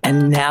that,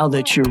 and now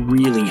that you're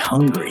really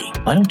hungry,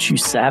 why don't you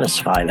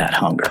satisfy that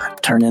hunger?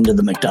 Turn into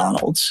the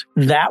McDonald's.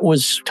 That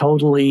was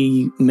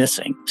totally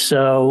missing.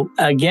 So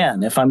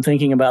again, if I'm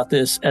thinking about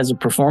this as a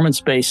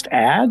performance-based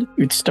ad,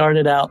 it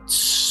started out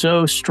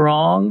so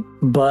strong,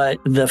 but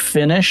the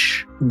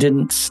finish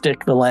didn't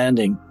stick the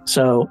landing.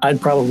 So I'd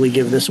probably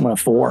give this one a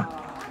 4.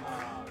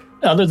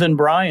 Other than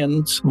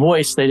Brian's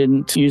voice, they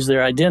didn't use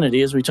their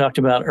identity, as we talked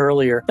about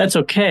earlier. That's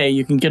okay.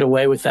 You can get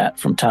away with that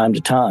from time to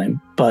time.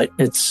 But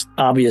it's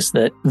obvious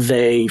that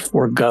they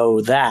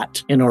forego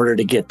that in order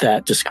to get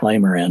that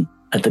disclaimer in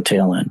at the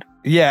tail end.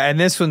 Yeah, and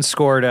this one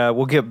scored,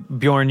 we'll get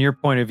Bjorn your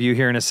point of view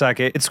here in a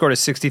second. It scored a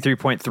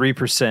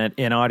 63.3%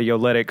 in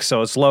Audiolytics,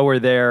 so it's lower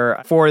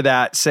there for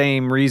that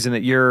same reason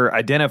that you're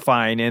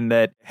identifying, in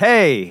that,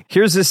 hey,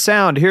 here's this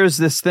sound, here's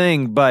this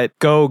thing, but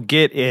go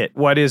get it.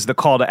 What is the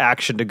call to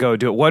action to go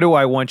do it? What do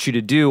I want you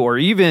to do? Or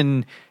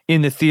even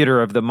in the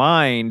theater of the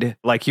mind,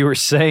 like you were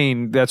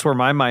saying, that's where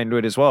my mind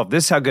would as well. If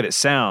this is how good it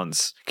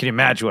sounds, can you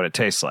imagine what it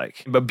tastes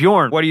like? But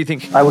Bjorn, what do you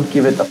think? I would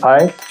give it a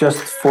 5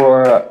 just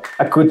for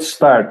a good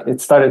start.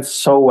 It started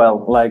so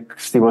well, like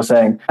Steve was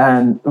saying.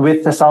 And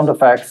with the sound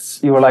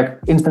effects, you were like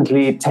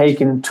instantly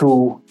taken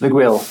to the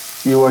grill.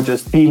 You were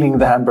just feeling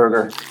the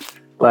hamburger,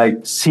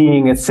 like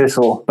seeing it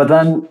sizzle. But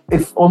then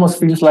it almost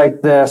feels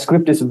like the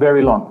script is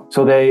very long.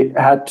 So they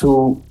had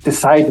to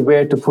decide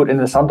where to put in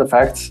the sound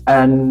effects.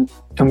 And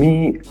to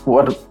me,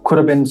 what could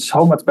have been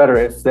so much better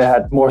if they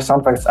had more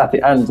sound effects at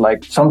the end,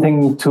 like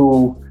something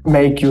to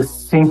make you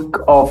think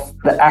of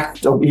the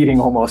act of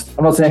eating almost.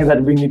 I'm not saying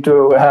that we need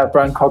to have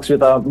Brian Cox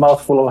with a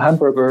mouthful of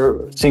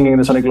hamburger singing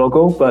the Sonic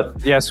logo, but...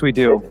 Yes, we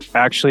do.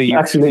 Actually,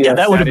 yes,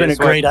 that would have been a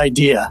great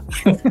idea.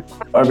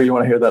 I really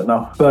want to hear that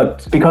now.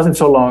 But because it's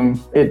so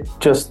long, it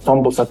just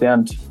fumbles at the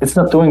end. It's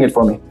not doing it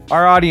for me.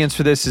 Our audience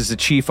for this is the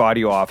chief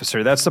audio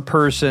officer. That's the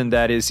person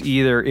that is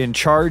either in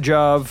charge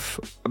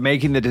of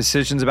making the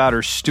decisions about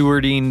or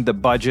stewarding the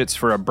budgets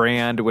for a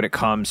brand when it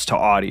comes to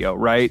audio,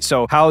 right?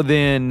 So how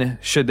then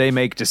should they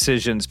make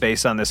decisions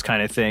based on this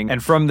kind of thing?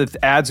 And from the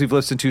ads we've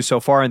listened to so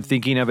far and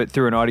thinking of it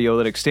through an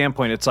Audiolytics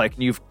standpoint, it's like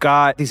you've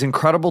got these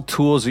incredible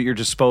tools at your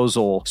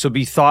disposal. So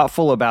be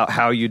thoughtful about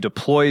how you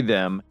deploy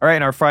them. All right,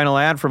 and our final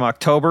ad from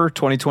October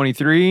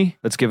 2023,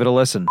 let's give it a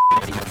listen.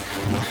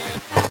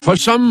 For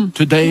some,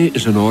 today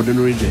is an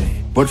ordinary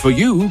day. But for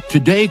you,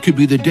 today could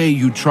be the day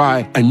you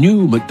try a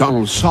new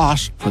McDonald's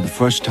sauce for the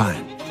first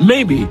time.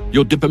 Maybe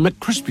you'll dip a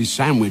McCrispy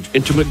sandwich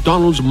into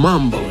McDonald's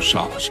Mambo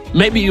sauce.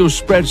 Maybe you'll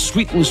spread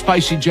sweet and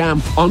spicy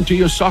jam onto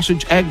your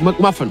sausage egg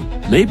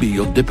McMuffin. Maybe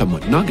you'll dip a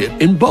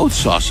McNugget in both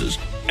sauces.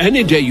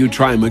 Any day you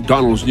try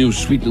McDonald's new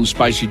sweet and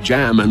spicy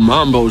jam and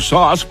Mambo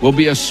sauce will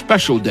be a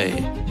special day,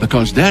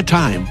 because their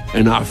time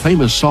in our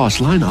famous sauce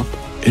lineup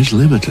is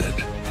limited.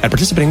 At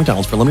participating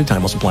McDonald's for a limited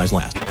time while supplies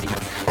last.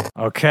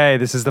 Okay,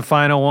 this is the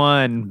final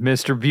one.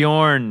 Mr.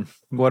 Bjorn,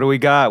 what do we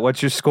got?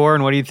 What's your score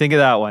and what do you think of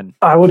that one?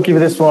 I would give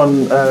this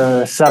one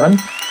 7.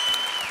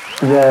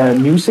 The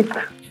music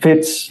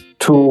fits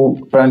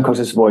to Brian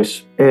Cox's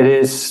voice. It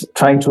is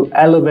trying to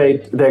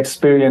elevate the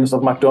experience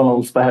of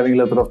McDonald's by having a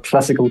little bit of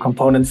classical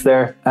components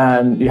there.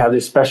 And you have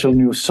this special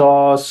new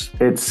sauce.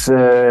 It's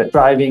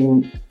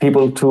driving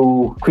people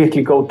to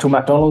quickly go to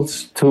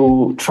McDonald's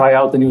to try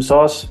out the new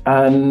sauce.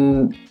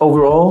 And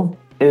overall,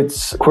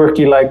 it's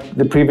quirky like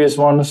the previous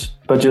ones,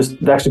 but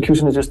just the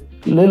execution is just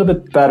a little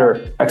bit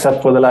better,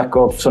 except for the lack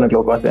of Sonic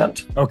logo at the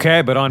end.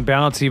 Okay, but on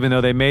balance, even though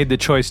they made the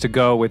choice to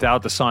go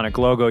without the Sonic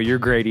logo, you're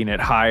grading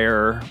it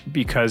higher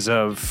because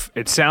of,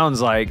 it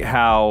sounds like,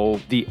 how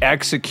the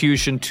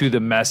execution to the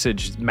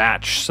message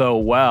matched so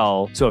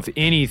well. So if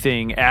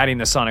anything, adding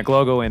the Sonic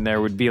logo in there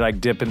would be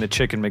like dipping the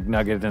chicken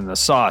McNugget in the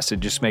sauce.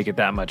 It'd just make it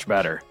that much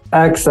better.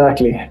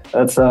 Exactly.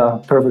 That's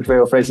a perfect way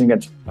of phrasing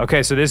it.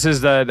 Okay, so this is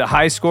the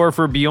high score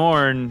for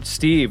Bjorn.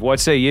 Steve, what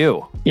say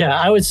you? Yeah,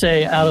 I would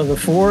say out of the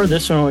 4,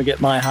 this one would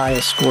get my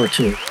highest score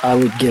too. I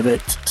would give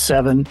it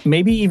 7,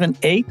 maybe even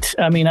 8.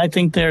 I mean, I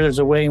think there's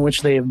a way in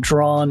which they have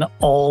drawn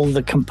all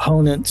the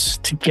components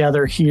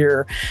together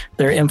here.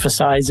 They're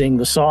emphasizing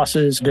the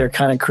sauces. They're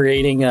kind of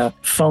creating a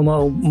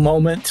FOMO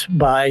moment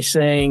by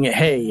saying,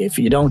 hey, if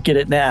you don't get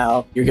it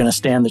now, you're going to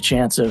stand the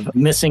chance of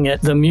missing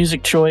it. The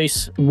music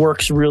choice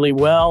works really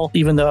well,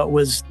 even though it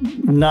was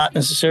not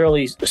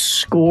necessarily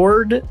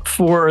scored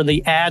for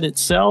the ad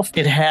itself.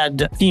 It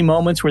had key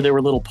moments where there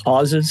were little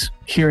pauses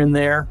here and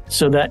there.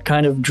 So that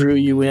kind of drew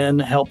you in,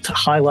 helped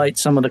highlight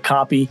some of the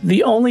copy.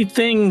 The only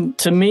thing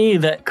to me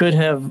that could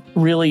have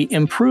really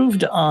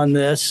improved on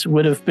this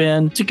would have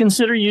been to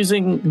consider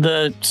using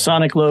the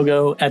Sonic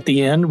logo at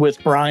the end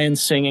with Brian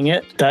singing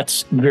it.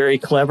 That's very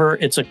clever.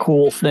 It's a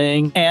cool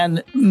thing.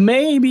 And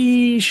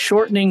maybe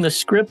shortening the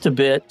script a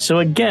bit. So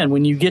again,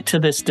 when you get to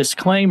this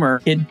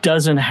disclaimer, it it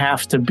doesn't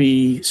have to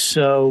be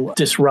so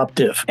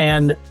disruptive.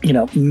 And,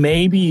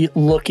 maybe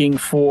looking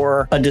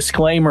for a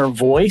disclaimer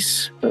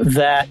voice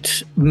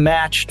that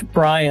matched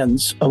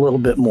Brian's a little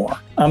bit more.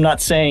 I'm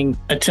not saying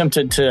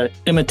attempted to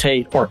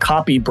imitate or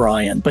copy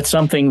Brian, but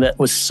something that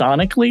was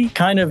sonically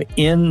kind of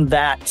in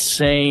that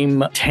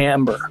same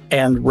timbre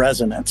and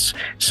resonance.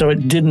 So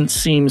it didn't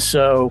seem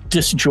so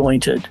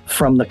disjointed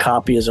from the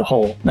copy as a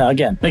whole. Now,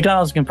 again,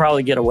 McDonald's can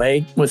probably get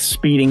away with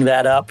speeding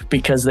that up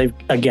because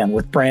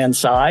with brand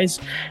size,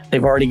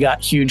 they've already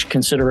got huge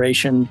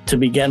consideration to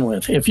begin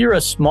with. If you're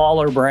a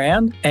smaller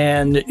brand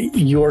and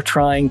you're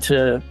trying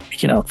to,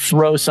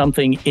 throw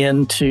something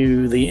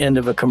into the end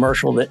of a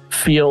commercial that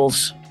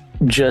feels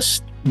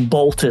just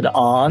bolted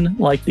on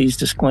like these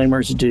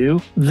disclaimers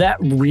do, that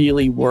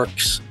really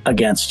works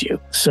against you.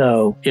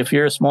 So if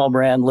you're a small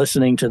brand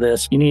listening to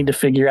this, you need to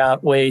figure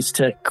out ways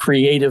to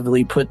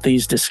creatively put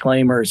these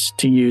disclaimers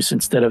to use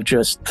instead of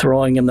just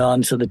throwing them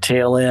onto the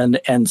tail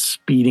end and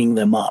speeding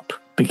them up,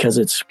 because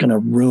it's going to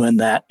ruin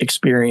that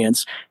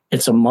experience.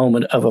 It's a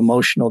moment of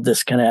emotional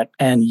disconnect,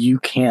 and you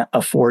can't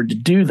afford to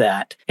do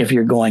that if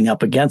you're going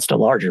up against a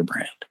larger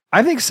brand.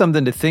 I think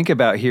something to think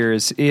about here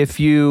is if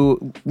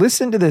you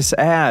listen to this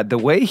ad, the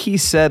way he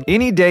said,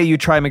 any day you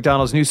try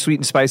McDonald's new sweet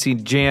and spicy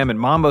jam and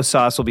mambo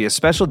sauce will be a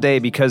special day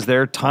because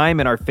their time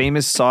in our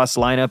famous sauce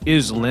lineup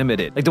is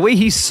limited. Like the way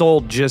he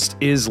sold just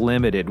is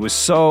limited was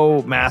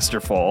so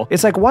masterful.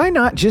 It's like, why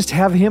not just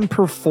have him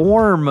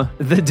perform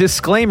the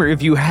disclaimer?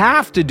 If you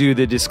have to do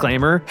the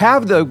disclaimer,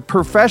 have the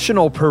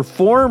professional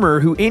performer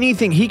who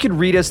he could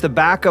read us the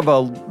back of a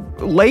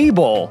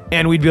label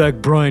and we'd be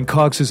like, Brian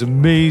Cox is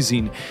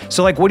amazing.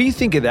 So like, what do you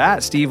think of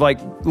that, Steve? Like,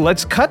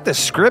 let's cut the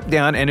script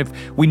down, and if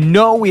we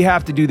know we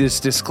have to do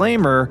this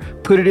disclaimer,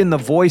 put it in the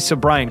voice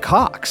of Brian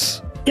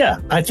Cox. Yeah,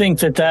 I think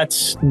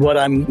that's what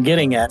I'm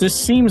getting at. This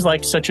seems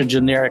like such a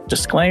generic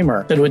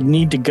disclaimer that would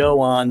need to go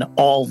on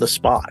all the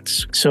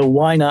spots. So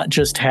why not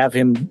just have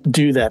him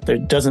do that? There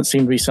doesn't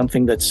seem to be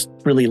something that's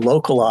really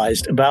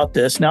localized about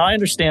this. Now, I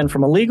understand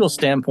from a legal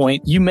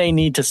standpoint, you may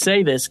need to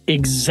say this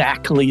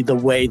exactly the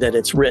way that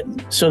it's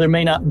written. So there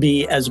may not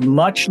be as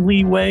much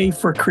leeway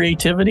for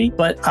creativity,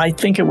 but I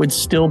think it would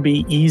still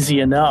be easy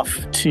enough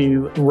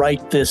to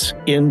write this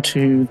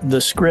into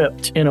the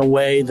script in a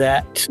way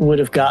that would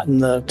have gotten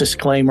the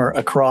disclaimer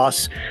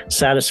across,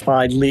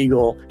 satisfied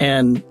legal,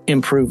 and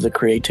improve the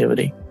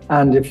creativity.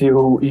 And if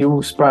you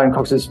use Brian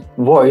Cox's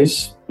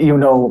voice, you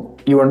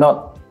are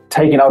not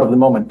taken out of the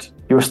moment.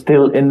 You're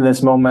still in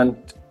this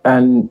moment,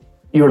 and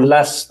you're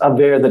less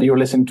aware that you're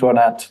listening to an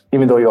ad,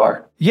 even though you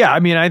are. Yeah,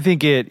 I mean, I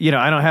think I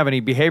don't have any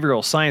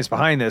behavioral science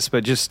behind this,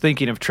 but just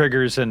thinking of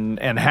triggers and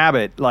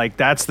habit, like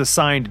that's the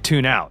sign to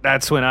tune out.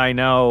 That's when I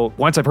know,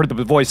 once I've heard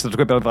the voice of the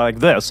script like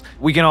this,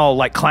 we can all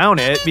like clown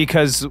it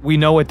because we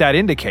know what that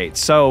indicates.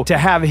 So to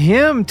have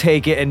him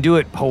take it and do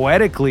it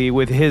poetically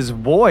with his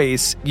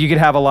voice, you could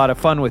have a lot of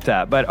fun with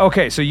that. But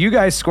okay, so you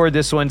guys scored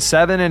this one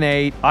 7 and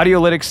 8.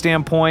 Audiolytics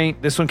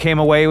standpoint, this one came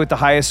away with the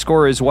highest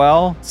score as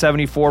well,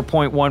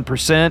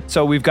 74.1%.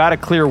 So we've got a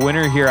clear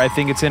winner here. I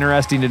think it's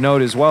interesting to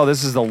note as well.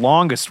 This is the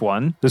longest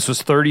one. This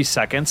was 30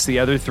 seconds. The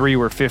other 3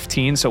 were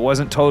 15, so it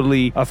wasn't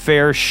totally a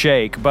fair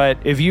shake. But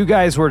if you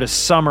guys were to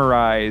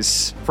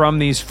summarize from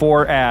these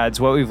 4 ads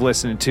what we've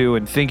listened to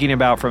and thinking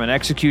about from an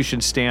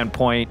execution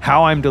standpoint,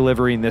 how I'm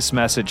delivering this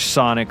message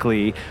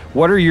sonically,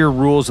 what are your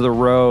rules of the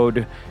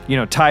road,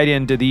 tied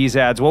into these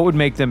ads? What would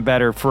make them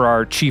better for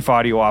our chief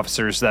audio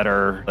officers that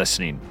are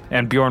listening?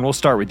 And Bjorn, we'll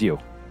start with you.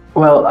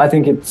 Well, I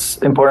think it's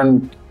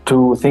important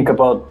to think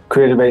about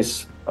creative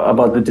ways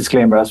about the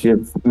disclaimer, as we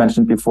have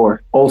mentioned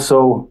before.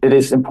 Also, it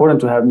is important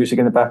to have music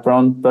in the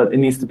background, but it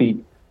needs to be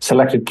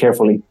selected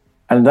carefully.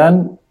 And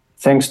then,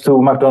 thanks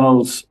to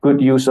McDonald's good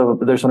use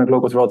of their Sonic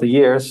logo throughout the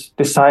years,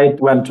 decide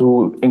when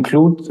to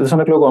include the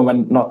Sonic logo and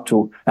when not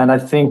to. And I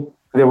think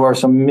there were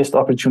some missed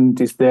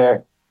opportunities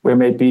there where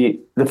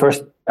maybe the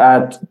first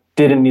ad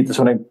didn't need the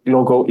Sonic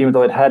logo, even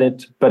though it had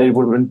it, but it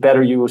would have been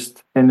better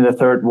used in the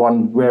third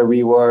one where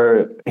we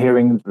were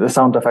hearing the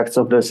sound effects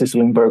of the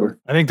sizzling burger.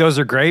 I think those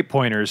are great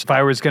pointers. If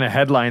I was going to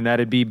headline that,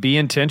 it'd be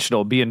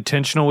intentional. Be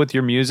intentional with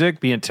your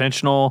music. Be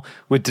intentional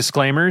with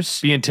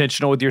disclaimers. Be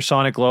intentional with your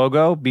Sonic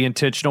logo. Be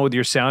intentional with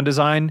your sound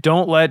design.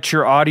 Don't let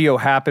your audio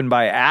happen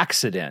by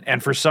accident.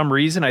 And for some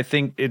reason, I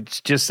think it's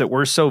just that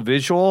we're so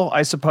visual,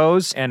 I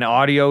suppose, and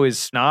audio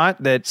is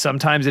not, that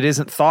sometimes it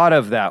isn't thought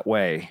of that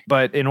way.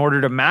 But in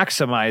order to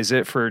maximize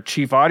it for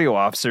chief audio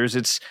officers,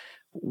 it's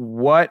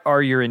what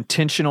are your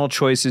intentional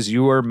choices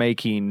you are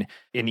making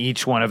in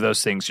each one of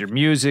those things? Your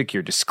music,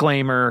 your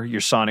disclaimer,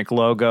 your Sonic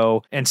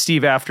logo. And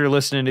Steve, after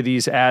listening to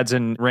these ads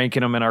and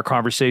ranking them in our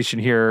conversation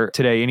here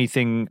today,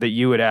 anything that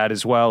you would add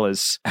as well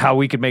as how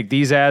we could make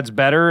these ads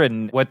better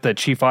and what the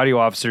chief audio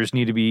officers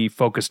need to be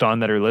focused on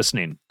that are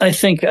listening? I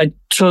think I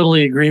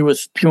totally agree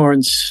with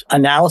Bjorn's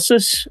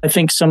analysis. I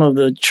think some of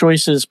the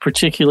choices,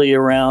 particularly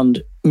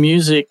around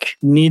music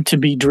need to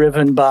be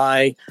driven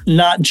by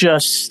not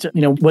just,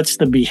 what's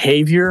the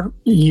behavior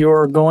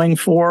you're going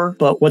for,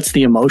 but what's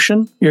the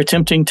emotion you're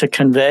attempting to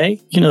convey.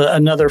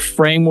 Another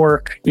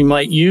framework we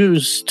might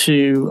use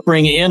to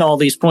bring in all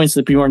these points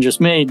that Bjorn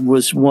just made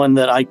was one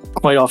that I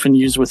quite often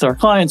use with our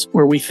clients,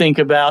 where we think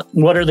about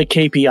what are the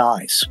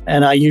KPIs.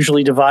 And I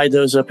usually divide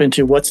those up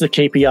into what's the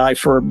KPI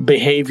for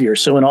behavior.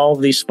 So in all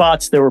of these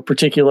spots, there were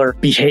particular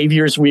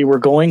behaviors we were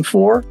going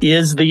for.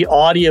 Is the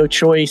audio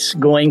choice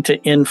going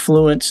to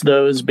influence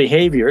those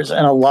behaviors?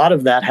 And a lot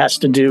of that has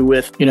to do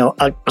with,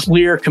 a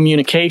clear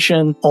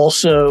communication,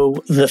 also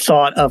the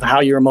thought of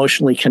how you're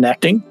emotionally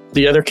connecting.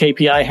 The other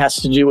KPI has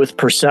to do with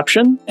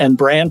perception and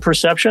brand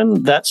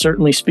perception. That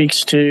certainly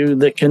speaks to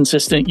the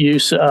consistent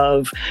use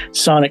of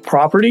sonic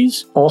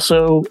properties.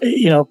 Also,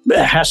 it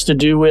has to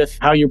do with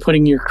how you're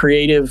putting your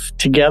creative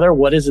together.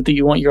 What is it that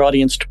you want your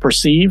audience to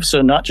perceive?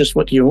 So not just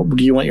what do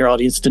you want your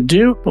audience to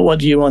do, but what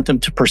do you want them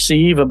to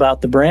perceive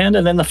about the brand?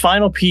 And then the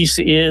final piece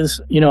is,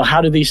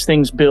 how do these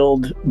things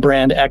build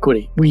brand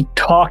equity? We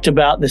talked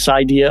about this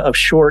idea of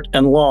short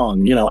and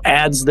long,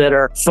 ads that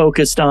are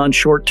focused on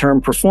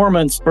short-term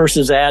performance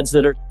versus ads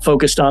that are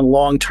focused on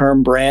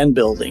long-term brand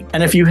building.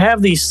 And if you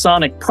have these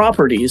sonic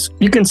properties,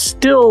 you can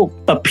still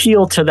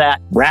appeal to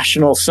that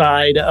rational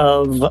side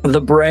of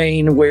the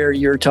brain where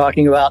you're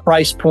talking about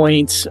price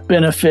points,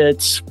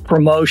 benefits,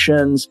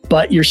 promotions,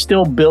 but you're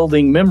still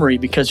building memory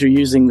because you're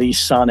using these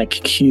sonic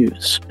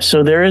cues.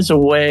 So there is a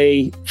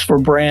way for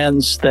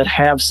brands that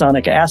have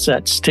sonic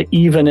assets to,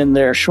 even in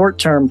their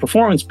short-term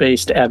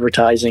performance-based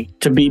advertising,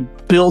 to be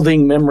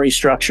building memory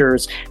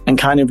structures and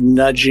kind of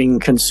nudging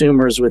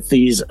consumers with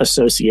these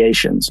associations.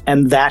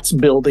 And that's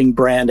building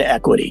brand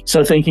equity.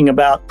 So thinking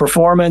about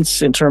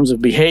performance in terms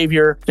of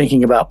behavior,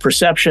 thinking about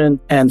perception,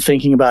 and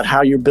thinking about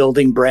how you're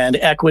building brand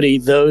equity,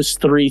 those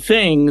three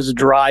things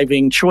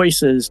driving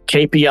choices,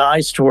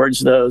 KPIs towards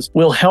those,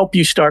 will help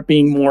you start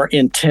being more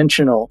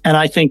intentional. And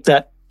I think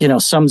that,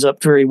 sums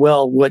up very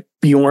well what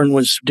Bjorn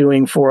was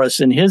doing for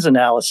us in his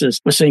analysis,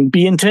 was saying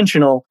be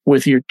intentional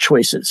with your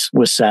choices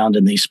with sound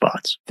in these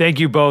spots. Thank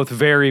you both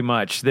very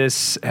much.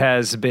 This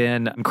has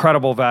been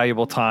incredible,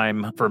 valuable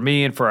time for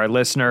me and for our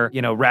listener.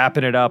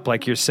 Wrapping it up,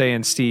 like you're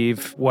saying,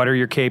 Steve, what are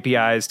your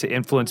KPIs to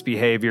influence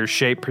behavior,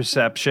 shape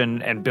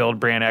perception, and build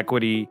brand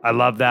equity? I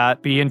love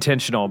that. Be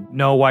intentional.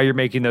 Know why you're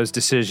making those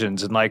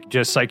decisions. And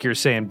just like you're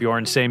saying,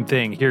 Bjorn, same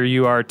thing. Here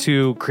you are,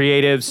 two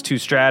creatives, two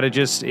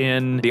strategists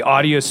in the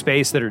audio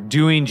space that are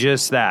doing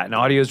just that. And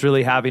audio is really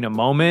having a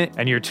moment,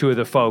 and you're two of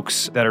the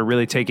folks that are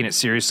really taking it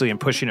seriously and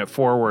pushing it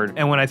forward.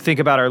 And when I think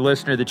about our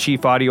listener, the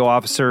chief audio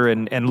officer,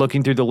 and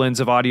looking through the lens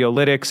of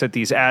Audiolytics at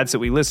these ads that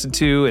we listen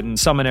to and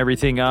summing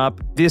everything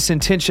up, this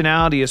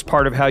intentionality is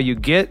part of how you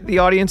get the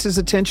audience's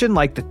attention,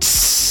 like the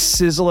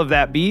sizzle of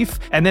that beef.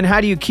 And then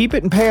how do you keep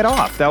it and pay it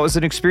off? That was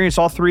an experience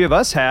all three of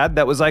us had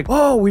that was like,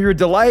 oh, we were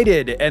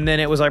delighted. And then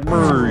it was like,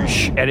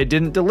 merge, and it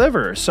didn't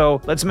deliver.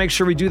 So let's make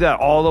sure we do that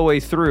all the way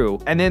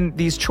through. And then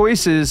these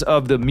choices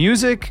of the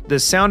music, the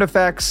sound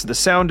effects, the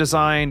sound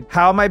design,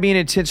 how am I being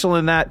intentional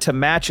in that to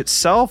match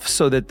itself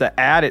so that the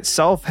ad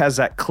itself has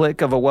that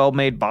click of a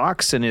well-made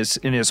box and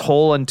is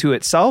whole unto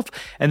itself?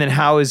 And then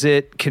how is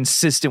it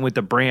consistent with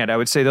the brand? I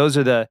would say those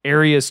are the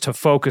areas to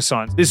focus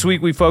on. This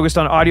week, we focused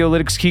on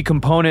Audiolytics key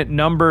component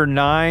number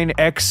 9,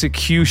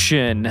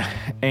 execution.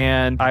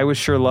 And I was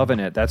sure loving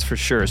it, that's for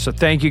sure. So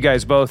thank you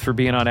guys both for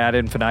being on Ad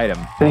Infinitum.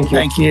 Thank you.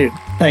 Thank you.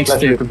 Thanks,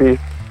 Steve.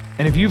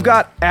 And if you've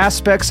got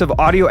aspects of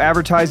audio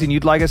advertising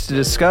you'd like us to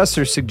discuss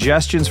or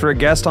suggestions for a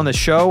guest on the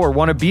show or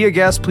want to be a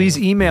guest, please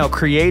email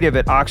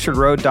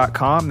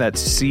creative@oxfordroad.com.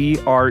 That's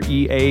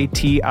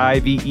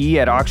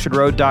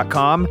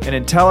creative@oxfordroad.com. And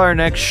until our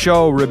next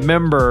show,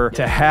 remember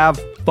to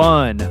have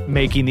fun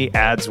making the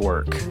ads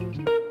work.